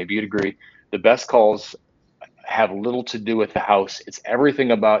calls, maybe you'd agree, the best calls have little to do with the house. It's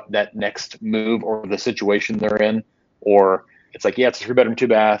everything about that next move or the situation they're in, or it's like, it's a 3-bedroom,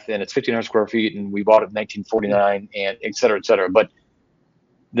 2-bath, and it's 1,500 square feet, and we bought it in 1949, and et cetera, et cetera. But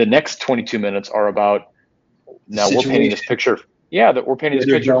the next 22 minutes are about, now we're painting this picture. Yeah, that we're painting this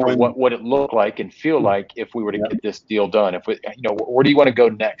picture for what it looked like and feel like if we were to get this deal done. If we, where do you want to go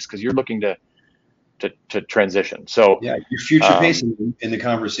next? Because you're looking to transition. So you're future pacing in the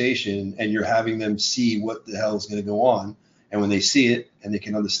conversation, and you're having them see what the hell is going to go on. And when they see it and they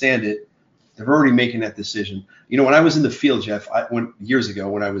can understand it, they're already making that decision. When I was in the field, Jeff, years ago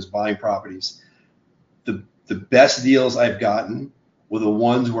when I was buying properties, the best deals I've gotten were the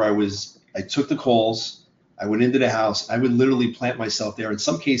ones where I took the calls. I went into the house. I would literally plant myself there. In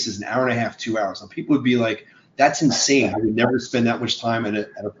some cases, an hour and a half, 2 hours. And people would be like, that's insane. I would never spend that much time at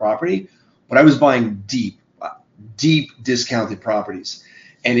a property. But I was buying deep discounted properties.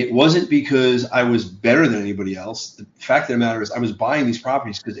 And it wasn't because I was better than anybody else. The fact of the matter is I was buying these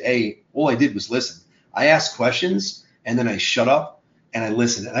properties because, all I did was listen. I asked questions, and then I shut up, and I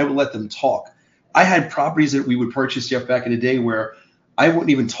listened, and I would let them talk. I had properties that we would purchase, Jeff, back in the day where I wouldn't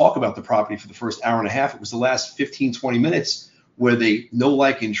even talk about the property for the first hour and a half. It was the last 15, 20 minutes where they know,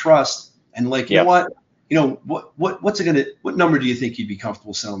 like, and trust. And like, you know Yep. what? What number do you think you'd be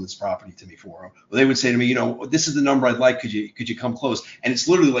comfortable selling this property to me for? Or they would say to me, this is the number I'd like. Could you come close? And it's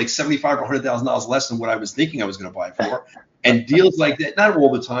literally like $75,000 or $100,000 less than what I was thinking I was going to buy it for. And deals like that, not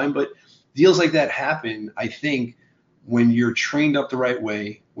all the time, but deals like that happen, I think, when you're trained up the right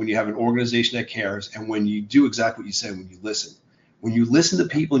way, when you have an organization that cares, and when you do exactly what you said, when you listen. When you listen to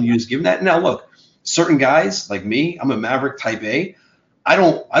people and you just give them that. Now, look, certain guys like me, I'm a Maverick type A. I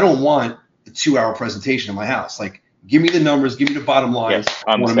don't want a 2-hour presentation in my house. Like, give me the numbers, give me the bottom line. Yes,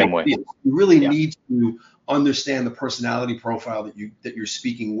 I'm the same way. You really need to understand the personality profile that you're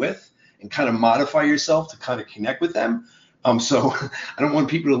speaking with and kind of modify yourself to kind of connect with them. So I don't want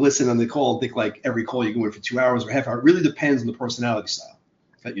people to listen on the call and think like every call you go in for 2 hours or half hour. It really depends on the personality style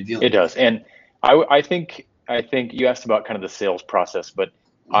that you're dealing with. It does. And I think you asked about kind of the sales process, but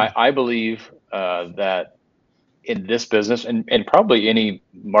I believe that in this business and probably any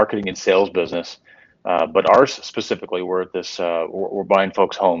marketing and sales business, but ours specifically, we're buying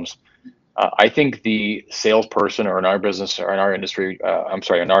folks' homes. I think the salesperson, or in our business or in our industry,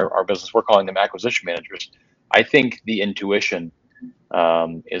 in our business, we're calling them acquisition managers. I think the intuition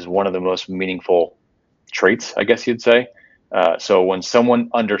is one of the most meaningful traits, I guess you'd say. So when someone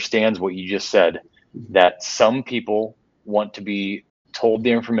understands what you just said, that some people want to be told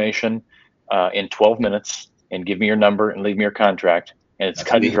the information in 12 minutes and give me your number and leave me your contract, and it's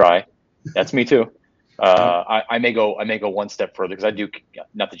cut and dry. That's me too. I may go one step further, because I do,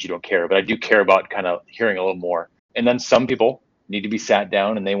 not that you don't care, but I do care about kind of hearing a little more. And then some people need to be sat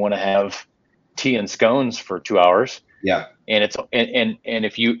down and they want to have tea and scones for 2 hours. Yeah. And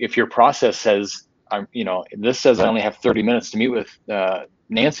if your process says, this says I only have 30 minutes to meet with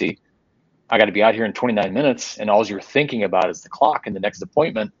Nancy, I got to be out here in 29 minutes, and all you're thinking about is the clock and the next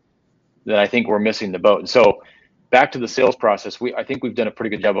appointment, then I think we're missing the boat. And so back to the sales process, I think we've done a pretty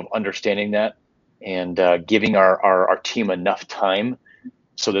good job of understanding that and giving our team enough time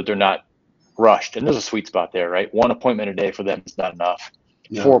so that they're not rushed. And there's a sweet spot there, right? 1 appointment a day for them is not enough.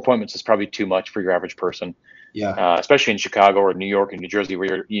 Yeah. 4 appointments is probably too much for your average person. Yeah. Especially in Chicago or New York and New Jersey,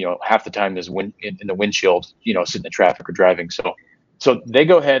 where you're, half the time is in the windshield, sitting in traffic or driving. So they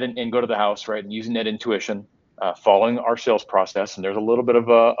go ahead and go to the house, right? And using that intuition, following our sales process. And there's a little bit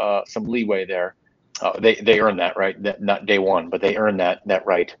of some leeway there. They earn that, right? That, not day one, but they earn that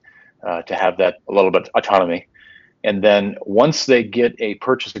right to have that a little bit autonomy. And then once they get a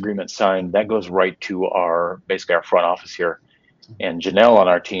purchase agreement signed, that goes right to basically our front office here. And Janelle on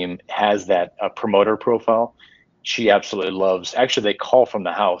our team has that promoter profile. She absolutely loves. Actually, they call from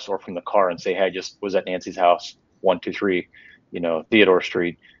the house or from the car and say, "Hey, I just was at Nancy's house, 123, Theodore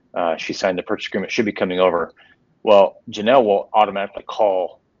Street. She signed the purchase agreement. Should be coming over." Well, Janelle will automatically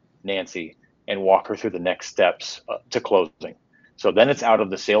call Nancy and walk her through the next steps to closing. So then it's out of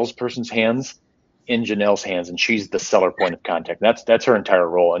the salesperson's hands, in Janelle's hands, and she's the seller point of contact. That's her entire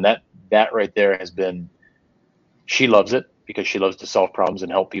role, and that right there has been. She loves it, because she loves to solve problems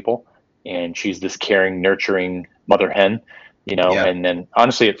and help people. And she's this caring, nurturing mother hen, yeah. And then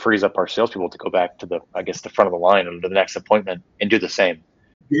honestly, it frees up our salespeople to go back to the front of the line or the next appointment and do the same.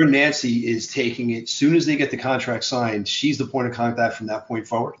 Your Nancy is taking it, as soon as they get the contract signed, she's the point of contact from that point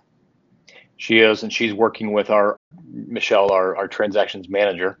forward. She is, and she's working with Michelle, our transactions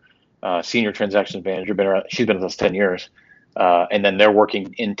manager, senior transactions manager. She's been with us 10 years. And then they're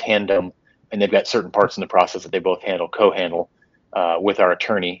working in tandem. And they've got certain parts in the process that they both co-handle with our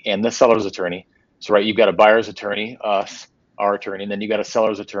attorney and the seller's attorney. So, right, you've got a buyer's attorney, us, our attorney, and then you got a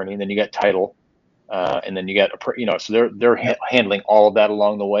seller's attorney, and then you got title, and then you got so they're handling all of that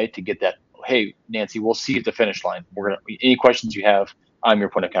along the way to get that. Hey, Nancy, we'll see you at the finish line. Any questions you have, I'm your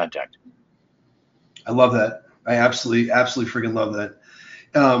point of contact. I love that. I absolutely freaking love that.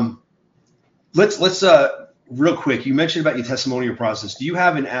 Let's real quick, you mentioned about your testimonial process. Do you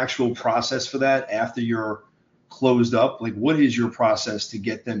have an actual process for that after you're closed up? Like, what is your process to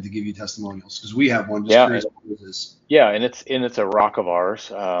get them to give you testimonials? Because we have one. Yeah, and it's a rock of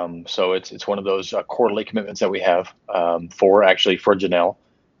ours. So it's one of those quarterly commitments that we have for Janelle,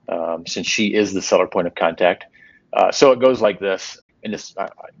 since she is the seller point of contact. So it goes like this. And this,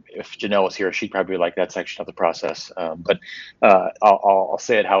 if Janelle was here, she'd probably like that section of the process. But I'll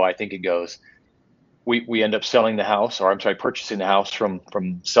say it how I think it goes. We end up selling the house, purchasing the house from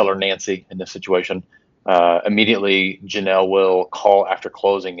seller Nancy in this situation. Immediately, Janelle will call after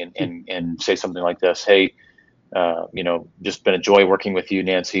closing and say something like this: "Hey, just been a joy working with you,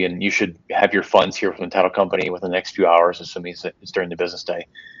 Nancy, and you should have your funds here from the title company within the next few hours, assuming it's during the business day.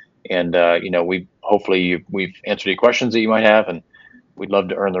 And we've answered any questions that you might have, and we'd love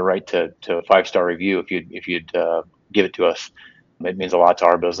to earn the right to a 5-star review if you'd give it to us." It means a lot to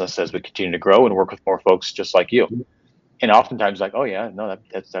our business as we continue to grow and work with more folks just like you. And oftentimes, like, oh yeah, no,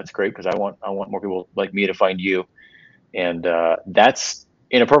 that's great, because I want more people like me to find you. And that's,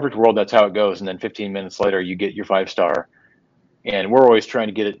 in a perfect world, that's how it goes. And then 15 minutes later, you get your 5-star. And we're always trying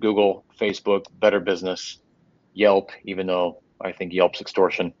to get it Google, Facebook, Better Business, Yelp, even though I think Yelp's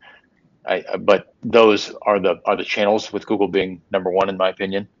extortion. But those are the channels, with Google being number one in my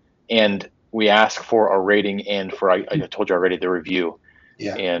opinion. And we ask for a rating, and for, I told you already, the review.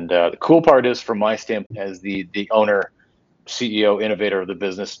 Yeah. And the cool part is, from my standpoint as the owner, CEO, innovator of the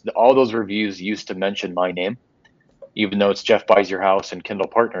business, all those reviews used to mention my name, even though it's Jeff Buys Your House and Kindle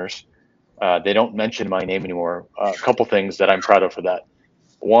Partners. They don't mention my name anymore. A couple things that I'm proud of for that.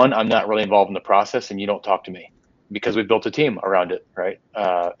 One, I'm not really involved in the process, and you don't talk to me because we built a team around it, right?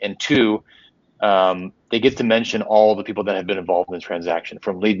 And two, they get to mention all the people that have been involved in the transaction,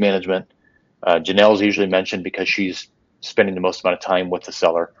 from lead management. Janelle's usually mentioned because she's spending the most amount of time with the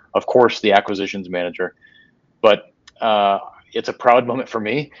seller. Of course, the acquisitions manager. But it's a proud moment for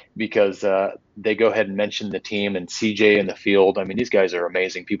me, because they go ahead and mention the team and CJ in the field. I mean, these guys are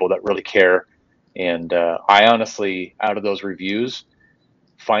amazing people that really care. And I honestly, out of those reviews,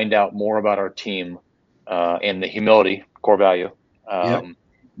 find out more about our team and the humility, core value,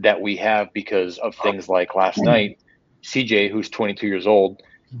 that we have, because of things like last night. CJ, who's 22 years old,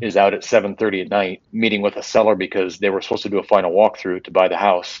 is out at 7:30 at night meeting with a seller, because they were supposed to do a final walkthrough to buy the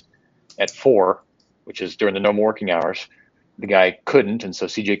house at 4, which is during the normal working hours. The guy couldn't, and so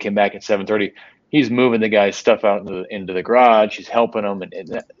CJ came back at 7:30. He's moving the guy's stuff out into the garage. He's helping him,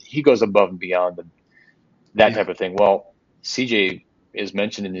 and he goes above and beyond that type of thing. Well, CJ is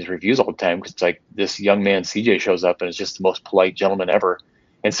mentioned in these reviews all the time, because it's like, this young man CJ shows up and is just the most polite gentleman ever.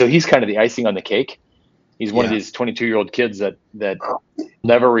 And so he's kind of the icing on the cake. He's one of these 22-year-old kids that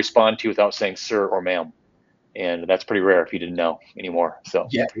never respond to you without saying sir or ma'am. And that's pretty rare if you didn't know anymore. So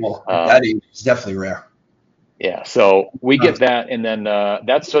yeah, well, that is definitely rare. Yeah, so we get that, and then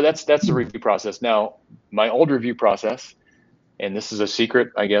that's the review process. Now, my old review process, and this is a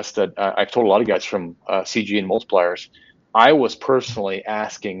secret, I guess, that I've told a lot of guys from CG and multipliers. I was personally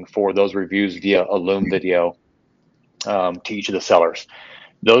asking for those reviews via a Loom video to each of the sellers.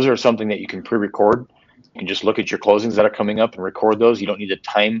 Those are something that you can pre-record. You can just look at your closings that are coming up and record those. You don't need to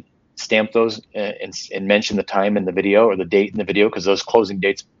time stamp those and mention the time in the video or the date in the video, because those closing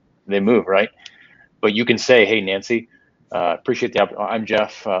dates, they move, right? But you can say, hey, Nancy, appreciate the opportunity. I'm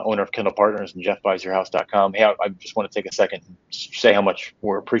Jeff, owner of Kindle Partners and JeffBuysYourHouse.com. Hey, I just want to take a second and say how much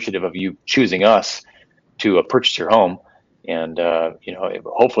we're appreciative of you choosing us to purchase your home. And,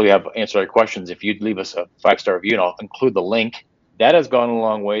 hopefully I've answered our questions. If you'd leave us a 5-star review, and I'll include the link, that has gone a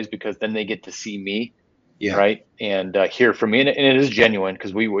long ways, because then they get to see me, right, and hear from me. And it is genuine,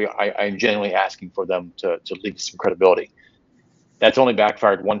 because I'm genuinely asking for them to leave some credibility. That's only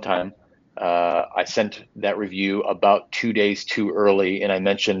backfired one time. I sent that review about 2 days too early, and I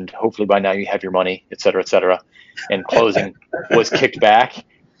mentioned, hopefully by now you have your money, et cetera, et cetera. And closing was kicked back,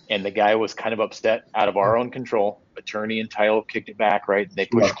 and the guy was kind of upset, out of our own control. Attorney and title kicked it back, right? They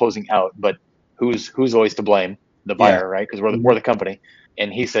pushed closing out, but who's always to blame? The buyer, right? Because we're the company.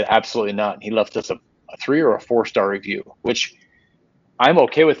 And he said, absolutely not. And he left us a 3 or a 4-star review, which I'm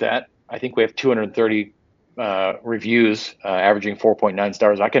okay with that. I think we have 230 reviews, averaging 4.9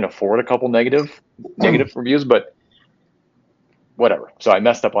 stars. I can afford a couple negative reviews, but whatever. So I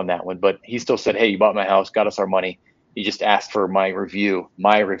messed up on that one, but he still said, hey, you bought my house, got us our money. He just asked for my review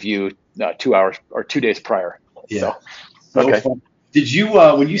 2 hours or 2 days prior. Yeah. So, okay. Did you,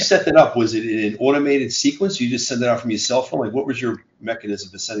 when you set that up, was it in an automated sequence? You just send it out from your cell phone? Like, what was your mechanism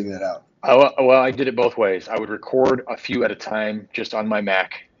for sending that out? Well, I did it both ways. I would record a few at a time just on my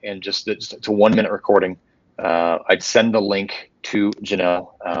Mac, and just it's a 1-minute recording. I'd send the link to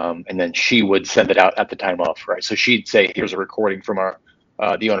Janelle, and then she would send it out at the time of, right? So she'd say, here's a recording from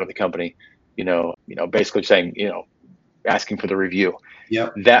the owner of the company, basically saying, asking for the review. Yeah.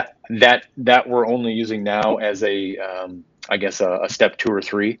 That we're only using now as a step 2 or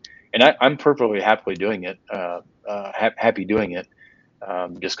 3. And I'm perfectly happy doing it,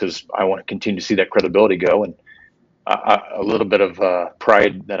 just because I want to continue to see that credibility go, and a little bit of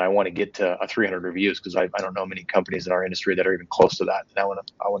pride that I want to get to 300 reviews, because I don't know many companies in our industry that are even close to that, and I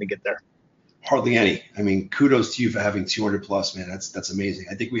want to get there. Hardly any. I mean, kudos to you for having 200 plus, man. That's amazing.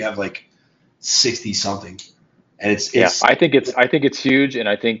 I think we have like 60 something, and it's I think it's huge, and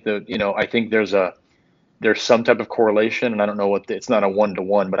I think I think there's some type of correlation, and I don't know it's not a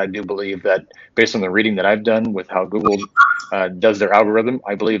 1-to-1, but I do believe that based on the reading that I've done with how Google does their algorithm,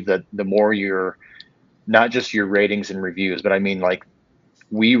 I believe that the more not just your ratings and reviews, but I mean, like,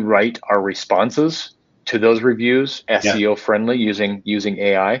 we write our responses to those reviews, Yeah. SEO friendly, using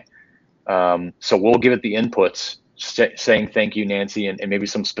AI. So we'll give it the inputs saying thank you, Nancy, and maybe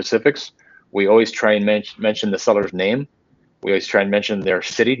some specifics. We always try and mention the seller's name. We always try and mention their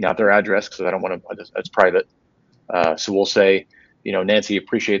city, not their address, because I don't want to. That's private. So we'll say, Nancy,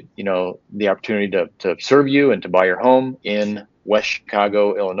 appreciate the opportunity to serve you and to buy your home in West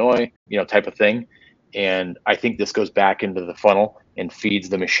Chicago, Illinois, type of thing. And I think this goes back into the funnel and feeds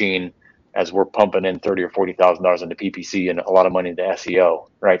the machine as we're pumping in $30,000 or $40,000 into PPC and a lot of money into SEO,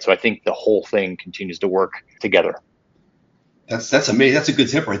 right? So I think the whole thing continues to work together. That's amazing. That's a good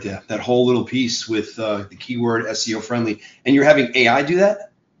tip right there. That whole little piece with the keyword SEO friendly, and you're having AI do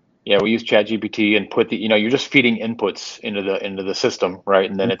that. Yeah, we use ChatGPT and put you're just feeding inputs into the system, right?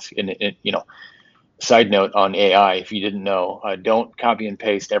 And then it's in it. Side note on AI, if you didn't know, don't copy and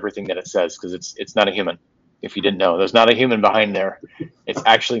paste everything that it says, because it's not a human. If you didn't know, there's not a human behind there. It's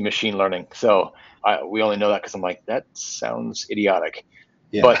actually machine learning. So we only know that because I'm like, that sounds idiotic.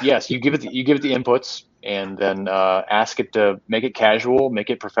 Yeah. But yes, you give it the inputs, and then ask it to make it casual, make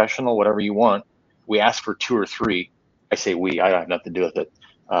it professional, whatever you want. We ask for 2 or 3. I say we. I have nothing to do with it.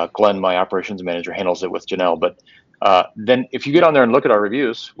 Glenn, my operations manager, handles it with Janelle. But then if you get on there and look at our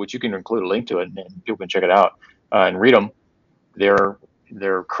reviews, which you can include a link to it, and people can check it out and read them, they're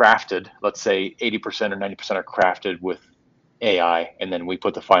crafted. Let's say 80% or 90% are crafted with AI, and then we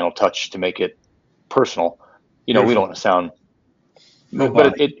put the final touch to make it personal. We don't want to sound,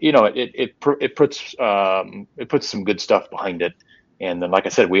 but it puts some good stuff behind it. And then, like I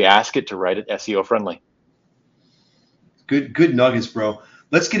said, we ask it to write it SEO friendly. Good nuggets, bro.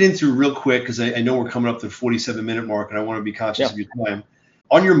 Let's get into real quick, because I know we're coming up to the 47-minute mark, and I want to be conscious of your time.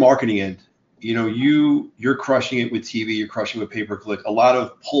 On your marketing end, you're crushing it with TV, you're crushing it with pay-per-click, a lot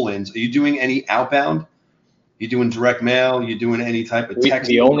of pull-ins. Are you doing any outbound? You doing direct mail? You doing any type of text?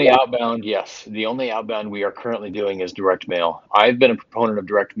 The only outbound we are currently doing is direct mail. I've been a proponent of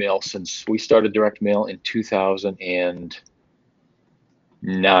direct mail since we started direct mail in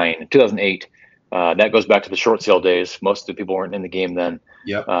 2008. That goes back to the short sale days. Most of the people weren't in the game then.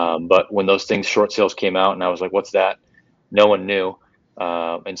 Yep. But when those short sales came out, and I was like, what's that? No one knew.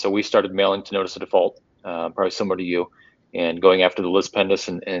 And so we started mailing to notice of default, probably similar to you, and going after the list pendants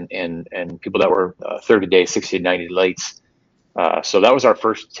and people that were 30 days, 60, 90 lates. So that was our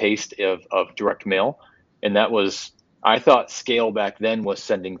first taste of direct mail. And that was, I thought scale back then was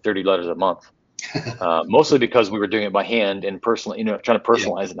sending 30 letters a month. Mostly because we were doing it by hand and personally, trying to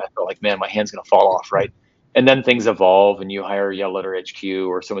personalize it. And I felt like, man, my hand's going to fall off, right? And then things evolve, and you hire Yellow Letter HQ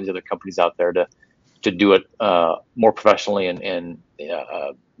or some of these other companies out there to do it more professionally and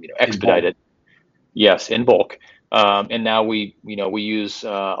expedite it. Yes, in bulk. And now we use a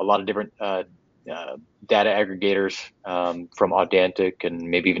lot of different data aggregators from Audantic and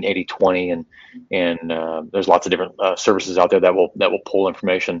maybe even 80/20, and there's lots of different services out there that will pull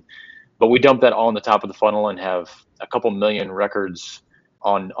information. But we dump that all on the top of the funnel and have a couple million records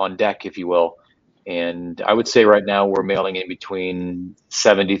on deck, if you will. And I would say right now we're mailing in between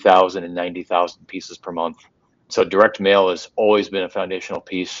 70,000 and 90,000 pieces per month. So direct mail has always been a foundational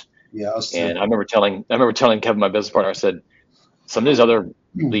piece. Yeah. And I remember telling Kevin, my business partner, I said, some of these other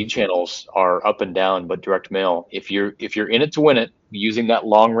lead channels are up and down, but direct mail, if you're in it to win it, using that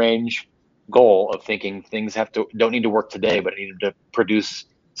long range goal of thinking things don't need to work today, but need to produce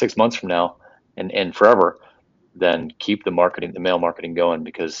 6 months from now and forever, then keep the mail marketing going,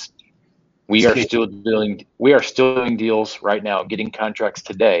 because we are still doing deals right now, getting contracts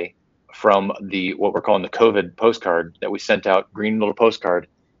today from what we're calling the COVID postcard that we sent out, green little postcard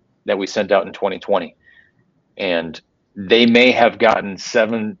that we sent out in 2020. And they may have gotten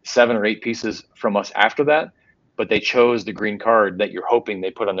seven or 8 pieces from us after that, but they chose the green card that you're hoping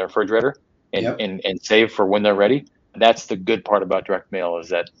they put on their refrigerator and save for when they're ready. That's the good part about direct mail, is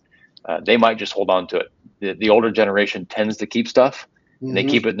that they might just hold on to it. The older generation tends to keep stuff, and they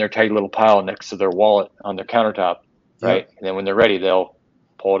keep it in their tight little pile next to their wallet on their countertop, right? And then when they're ready, they'll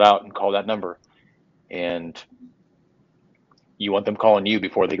pull it out and call that number. And you want them calling you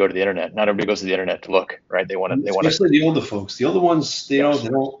before they go to the internet. Not everybody goes to the internet to look, right? They want to. Especially the older folks. The older ones, they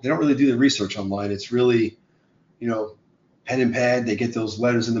don't really do the research online. It's really, pen and pad. They get those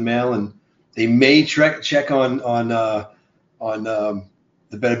letters in the mail, and they may check on the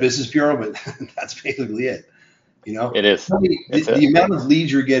Better Business Bureau, but that's basically it. It is. The amount of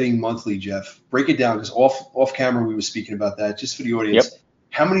leads you're getting monthly, Jeff. Break it down, because off camera we were speaking about that. Just for the audience. Yep.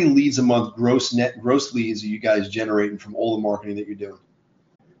 How many leads a month, gross leads, are you guys generating from all the marketing that you're doing?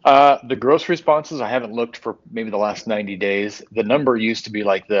 The gross responses, I haven't looked for maybe the last 90 days. The number used to be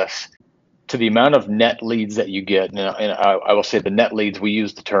like this. To the amount of net leads that you get, and I will say the net leads, we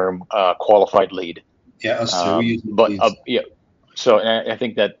use the term qualified lead. Yeah, us too. We use But leads. yeah, so and I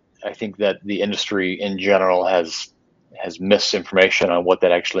think that the industry in general has misinformation on what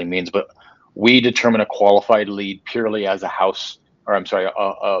that actually means. But we determine a qualified lead purely as a house, or I'm sorry,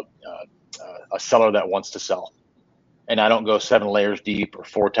 a seller that wants to sell. And I don't go 7 layers deep or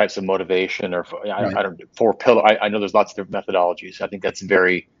 4 types of motivation or Right. I don't 4 pillar. I know there's lots of different methodologies. I think that's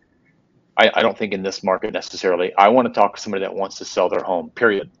very. I don't think in this market necessarily. I want to talk to somebody that wants to sell their home.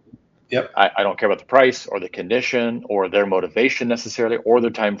 Period. Yep. I don't care about the price or the condition or their motivation necessarily or their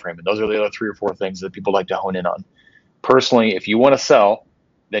time frame. And those are the other 3 or 4 things that people like to hone in on. Personally, if you want to sell,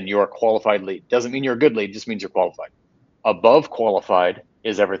 then you're a qualified lead. Doesn't mean you're a good lead, just means you're qualified. Above qualified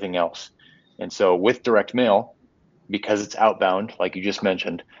is everything else. And so with direct mail, because it's outbound, like you just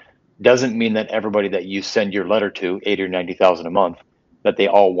mentioned, doesn't mean that everybody that you send your letter to, 80 or 90,000 a month, that they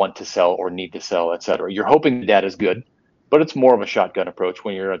all want to sell or need to sell, et cetera. You're hoping the data is good, but it's more of a shotgun approach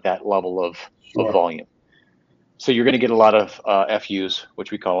when you're at that level of volume. So you're going to get a lot of FUs,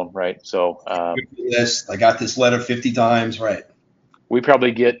 which we call them, right? So I got this letter 50 times, right? we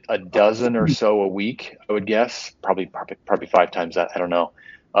probably get a dozen or so a week, I would guess, probably 5 times that, I don't know,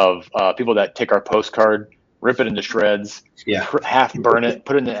 of people that take our postcard, rip it into shreds, half burn it,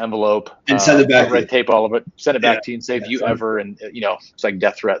 put it in an envelope, and send it back, red tape all of it, send it back to you and say, if you ever, and it's like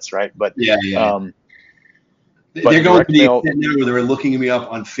death threats, right? But they're going to the extent now where they're looking me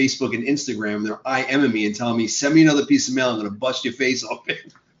up on Facebook and Instagram. They're IMing me and telling me, send me another piece of mail. I'm going to bust your face open.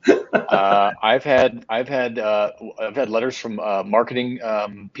 I've had letters from marketing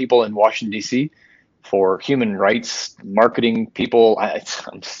people in Washington D.C. for human rights marketing people.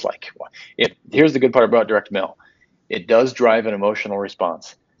 I'm just like, here's the good part about direct mail. It does drive an emotional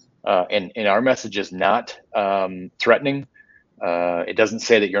response, and our message is not threatening. It doesn't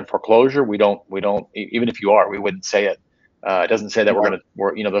say that you're in foreclosure. We don't even if you are, we wouldn't say it. It doesn't say that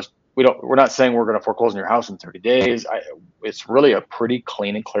we're not saying we're going to foreclose on your house in 30 days. It's really a pretty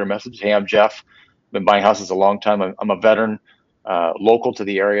clean and clear message. Hey, I'm Jeff. Been buying houses a long time. I'm a veteran, local to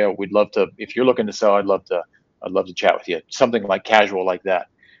the area. We'd love to, if you're looking to sell, I'd love to chat with you. Something like casual like that.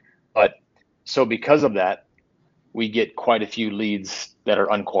 But so because of that, we get quite a few leads that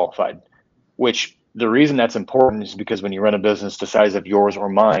are unqualified, which the reason that's important is because when you run a business the size of yours or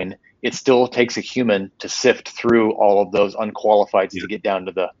mine, it still takes a human to sift through all of those unqualifieds to get down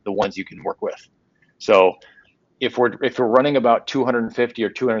to the ones you can work with. So if we're running about 250 or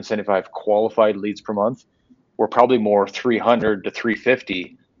 275 qualified leads per month, we're probably more 300 to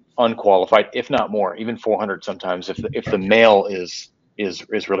 350 unqualified, if not more, even 400 sometimes if the mail is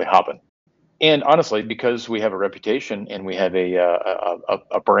really hopping. And honestly, because we have a reputation and we have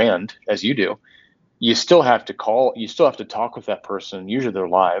a brand, as you do, you still have to call, you still have to talk with that person. Usually they're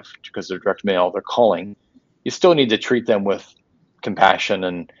live because they're direct mail, they're calling. You still need to treat them with compassion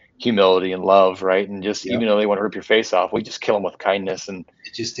and humility and love, right? And just even though they want to rip your face off, we just kill them with kindness and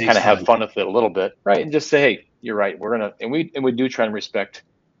kind of have fun with it a little bit, right? And just say, hey, you're right. We're gonna, and we do try and respect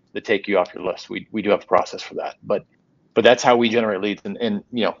the take you off your list. We do have a process for that, but that's how we generate leads. And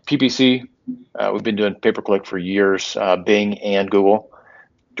PPC, we've been doing pay-per-click for years, Bing and Google,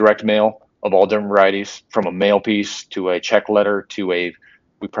 direct mail of all different varieties, from a mail piece to a check letter to we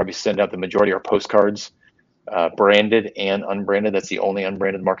probably send out the majority of our postcards, branded and unbranded. That's the only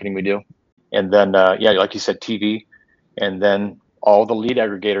unbranded marketing we do. And then, like you said, TV, and then all the lead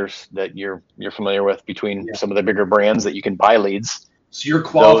aggregators that you're familiar with between some of the bigger brands that you can buy leads. So you're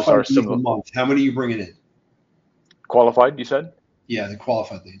qualified leads a month. How many are you bringing in? Qualified, you said? Yeah, the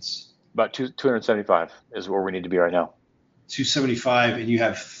qualified leads. About 275 is where we need to be right now. 275, and you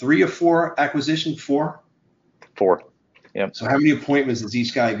have 3 or 4 acquisition? 4? 4. Yep. So how many appointments is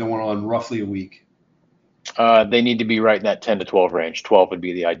each guy going on roughly a week? They need to be right in that 10 to 12 range. 12 would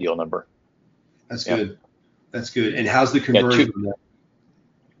be the ideal number. That's good. That's good. And how's the conversion?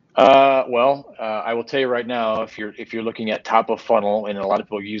 I will tell you right now, if you're looking at top of funnel, and a lot of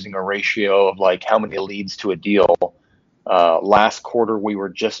people are using a ratio of like how many leads to a deal. Last quarter we were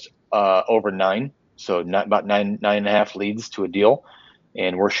just over 9, so not about 9.5 leads to a deal,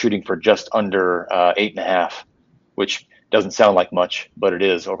 and we're shooting for just under 8.5, which doesn't sound like much, but it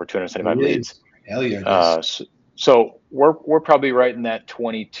is over 275 leads. Hell yeah. So we're probably right in that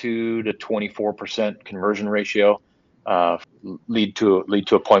 22 to 24% conversion ratio, lead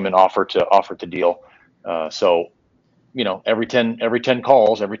to appointment, offer to deal. So every 10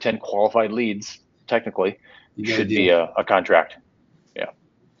 calls, every 10 qualified leads, technically, should be a contract. Yeah.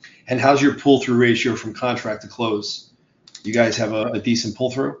 And how's your pull-through ratio from contract to close? You guys have a decent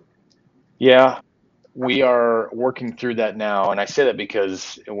pull-through? Yeah, we are working through that now. And I say that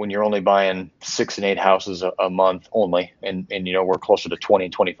because when you're only buying 6 and 8 houses a month only, and we're closer to 20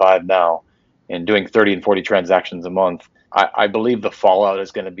 and 25 now, and doing 30 and 40 transactions a month, I believe the fallout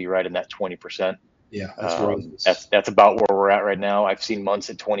is going to be right in that 20%. Yeah, that's right. That's about where we're at right now. I've seen months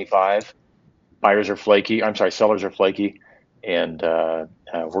at 25. Sellers are flaky, and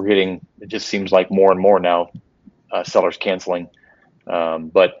we're getting, it just seems like more and more now, sellers canceling.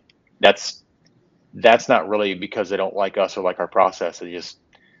 But that's not really because they don't like us or like our process.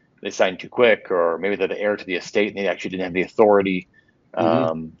 They sign too quick, or maybe they're the heir to the estate and they actually didn't have the authority.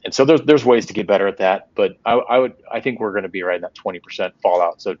 And so there's ways to get better at that. But I think we're going to be right in that 20%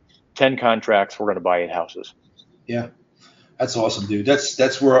 fallout. So 10 contracts, we're going to buy 8 houses. Yeah. That's awesome, dude.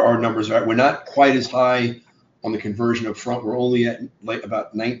 That's where our numbers are. We're not quite as high on the conversion up front. We're only at like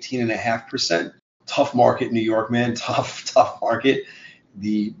about 19.5%. Tough market in New York, man. Tough market.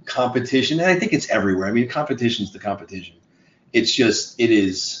 The competition, and I think it's everywhere. I mean, competition's the competition. It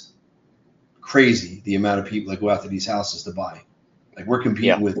is crazy the amount of people that go out to these houses to buy. Like, we're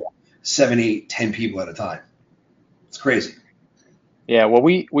competing with 7, 8, 10 people at a time. It's crazy. Yeah, well,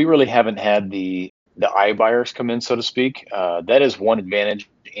 we really haven't had the iBuyers come in, so to speak. That is one advantage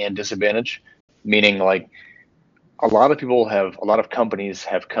and disadvantage, meaning like a lot of companies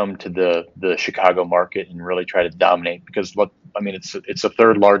have come to the Chicago market and really try to dominate because it's the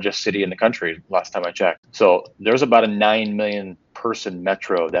third largest city in the country last time I checked. So there's about a 9 million person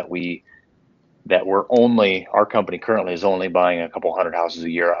metro our company currently is only buying a couple hundred houses a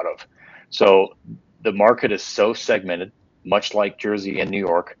year out of. So the market is so segmented, much like Jersey and New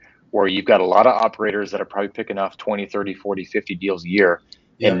York, where you've got a lot of operators that are probably picking off 20, 30, 40, 50 deals a year,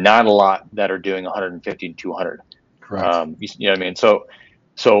 and not a lot that are doing 150 and 200. Correct. You know what I mean?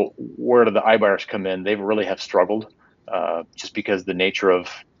 So where do the iBuyers come in? They really have struggled just because the nature of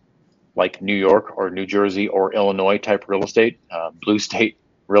like New York or New Jersey or Illinois type real estate, blue state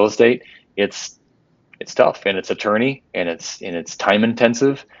real estate, it's tough, and it's attorney, and it's time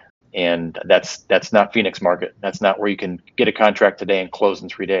intensive. And that's not Phoenix market. That's not where you can get a contract today and close in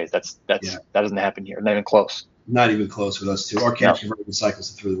 3 days. That doesn't happen here. Not even close. Not even close with us too. Our cash conversion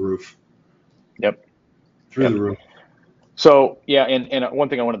cycles are through the roof. Yep. Through the roof. So yeah, and one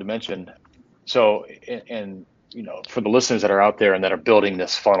thing I wanted to mention. So and for the listeners that are out there and that are building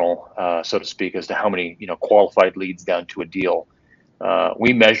this funnel, so to speak, as to how many qualified leads down to a deal,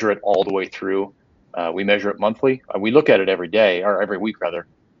 we measure it all the way through. We measure it monthly. We look at it every day or every week rather.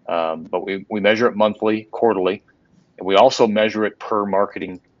 But we measure it monthly, quarterly, and we also measure it per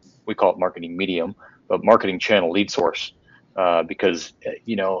marketing. We call it marketing medium, but marketing channel lead source, because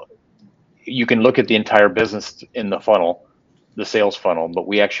you can look at the entire business in the funnel, the sales funnel, but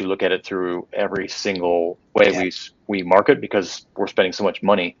we actually look at it through every single way we market because we're spending so much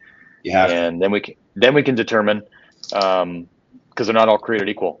money. And then we can determine because they're not all created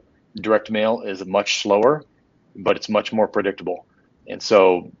equal. Direct mail is much slower, but it's much more predictable. And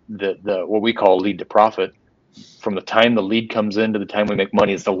so the what we call lead to profit, from the time the lead comes in to the time we make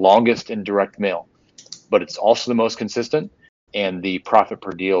money, is the longest in direct mail, but it's also the most consistent, and the profit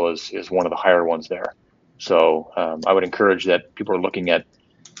per deal is one of the higher ones there. So I would encourage that people are looking at,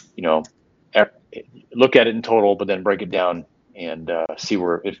 look at it in total, but then break it down and see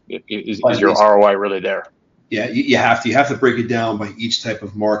where is your ROI really there. Yeah, you have to break it down by each type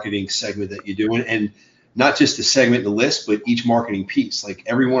of marketing segment that you're doing, and not just the segment, the list, but each marketing piece. Like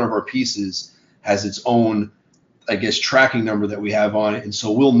every one of our pieces has its own, I guess, tracking number that we have on it. And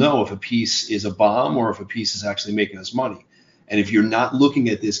so we'll know if a piece is a bomb or if a piece is actually making us money. And if you're not looking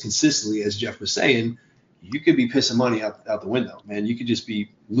at this consistently, as Jeff was saying, you could be pissing money out the window, man. You could just be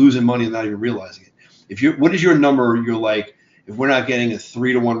losing money and not even realizing it. What is your number? You're like, if we're not getting a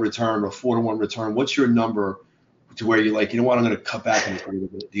 3-to-1 return or 4-to-1 return, what's your number to where you're like, I'm going to cut back on this a little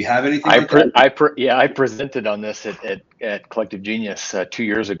bit? Do you have anything? I presented on this at Collective Genius 2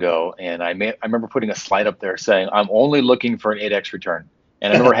 years ago, and I remember putting a slide up there saying I'm only looking for an 8x return,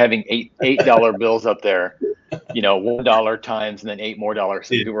 and I remember having $8 bills up there, $1 times and then $8 more. And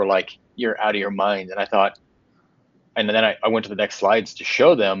people were like, "You're out of your mind." And I thought, and then I went to the next slides to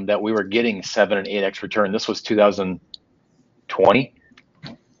show them that we were getting 7 and 8x return. This was 2020.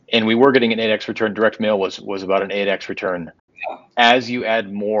 And we were getting an 8x return. Direct mail was about an 8x return. As you add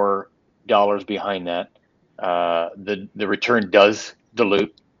more dollars behind that, the return does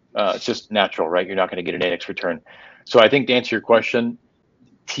dilute. It's just natural, right? You're not going to get an 8x return. So I think to answer your question,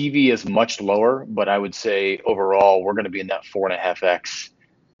 TV is much lower, but I would say overall we're going to be in that 4.5x,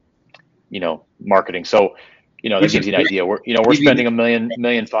 marketing. So, that gives you an idea. We're spending $1.5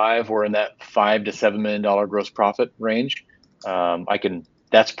 million. We're in that $5 to $7 million gross profit range.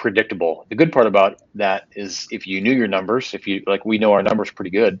 That's predictable. The good part about that is if you knew your numbers, we know our numbers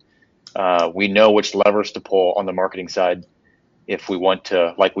pretty good. We know which levers to pull on the marketing side if we want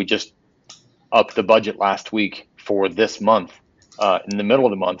to, like we just upped the budget last week for this month. In the middle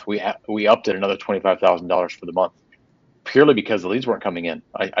of the month, we upped it another $25,000 for the month, purely because the leads weren't coming in.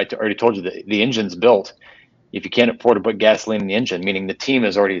 I already told you that the engine's built. If you can't afford to put gasoline in the engine, meaning the team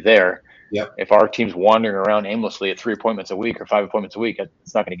is already there. Yep. If our team's wandering around aimlessly at 3 appointments a week or 5 appointments a week,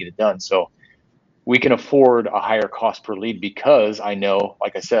 it's not going to get it done. So we can afford a higher cost per lead because I know,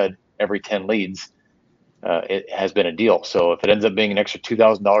 like I said, every 10 leads, it has been a deal. So if it ends up being an extra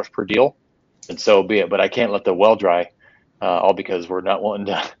 $2,000 per deal, then so be it. But I can't let the well dry, all because we're not wanting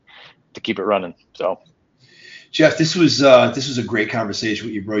to keep it running. So, Jeff, this was a great conversation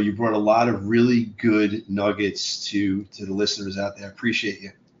with you, bro. You brought a lot of really good nuggets to the listeners out there. I appreciate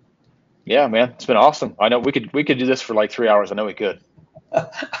you. Yeah, man, it's been awesome. I know we could do this for like 3 hours. I know we could.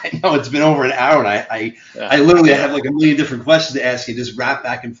 I know it's been over an hour, and I literally have like a million different questions to ask you. Just wrap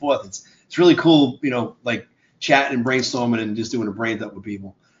back and forth. It's really cool, like chatting and brainstorming and just doing a brain dump with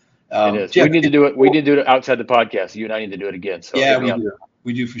people. It is. Jeff, we need to do it. We need to do it outside the podcast. You and I need to do it again. So yeah, we do.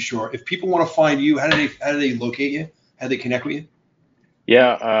 We do for sure. If people want to find you, how do they locate you? How do they connect with you?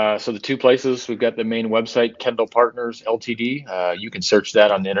 Yeah. So the two places, we've got the main website, Kendall Partners Ltd. You can search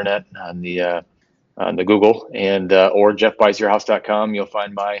that on the internet, on the Google, and or jeffbuysyourhouse.com. You'll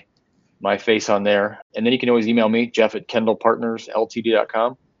find my face on there. And then you can always email me,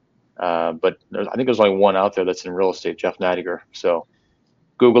 jeff@kendallpartnersltd.com. But I think there's only one out there that's in real estate, Jeff Nydegger. So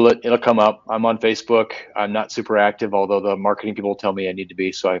Google it. It'll come up. I'm on Facebook. I'm not super active, although the marketing people tell me I need to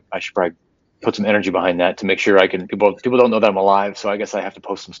be. So I should probably put some energy behind that to make sure I can. People don't know that I'm alive, so I guess I have to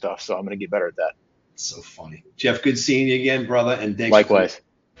post some stuff. So I'm going to get better at that. So funny. Jeff, good seeing you again, brother. And thanks. Likewise.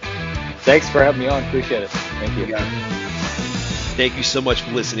 Thanks for having me on. Appreciate it. Thank you. Thank you so much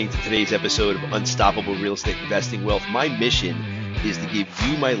for listening to today's episode of Unstoppable Real Estate Investing Wealth. My mission is to give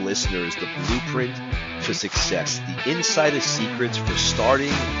you, my listeners, the blueprint for success, the insider secrets for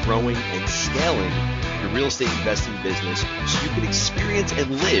starting, growing, and scaling your real estate investing business so you can experience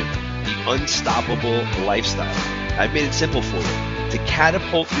and live the unstoppable lifestyle. I've made it simple for you. To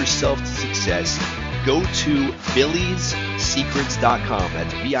catapult yourself to success, go to BillysSecrets.com.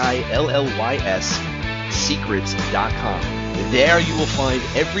 That's BILLYS secrets.com. There you will find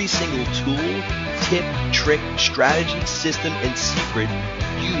every single tool, tip, trick, strategy, system, and secret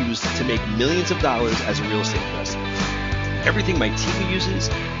used to make millions of dollars as a real estate investor. Everything my team uses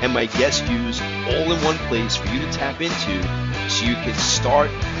and my guests use all in one place for you to tap into so you can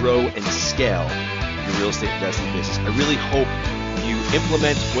start, grow, and scale your real estate investing business. I really hope you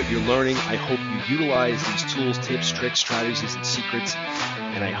implement what you're learning. I hope you utilize these tools, tips, tricks, strategies, and secrets.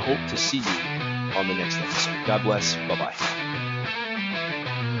 And I hope to see you on the next episode. God bless. Bye-bye.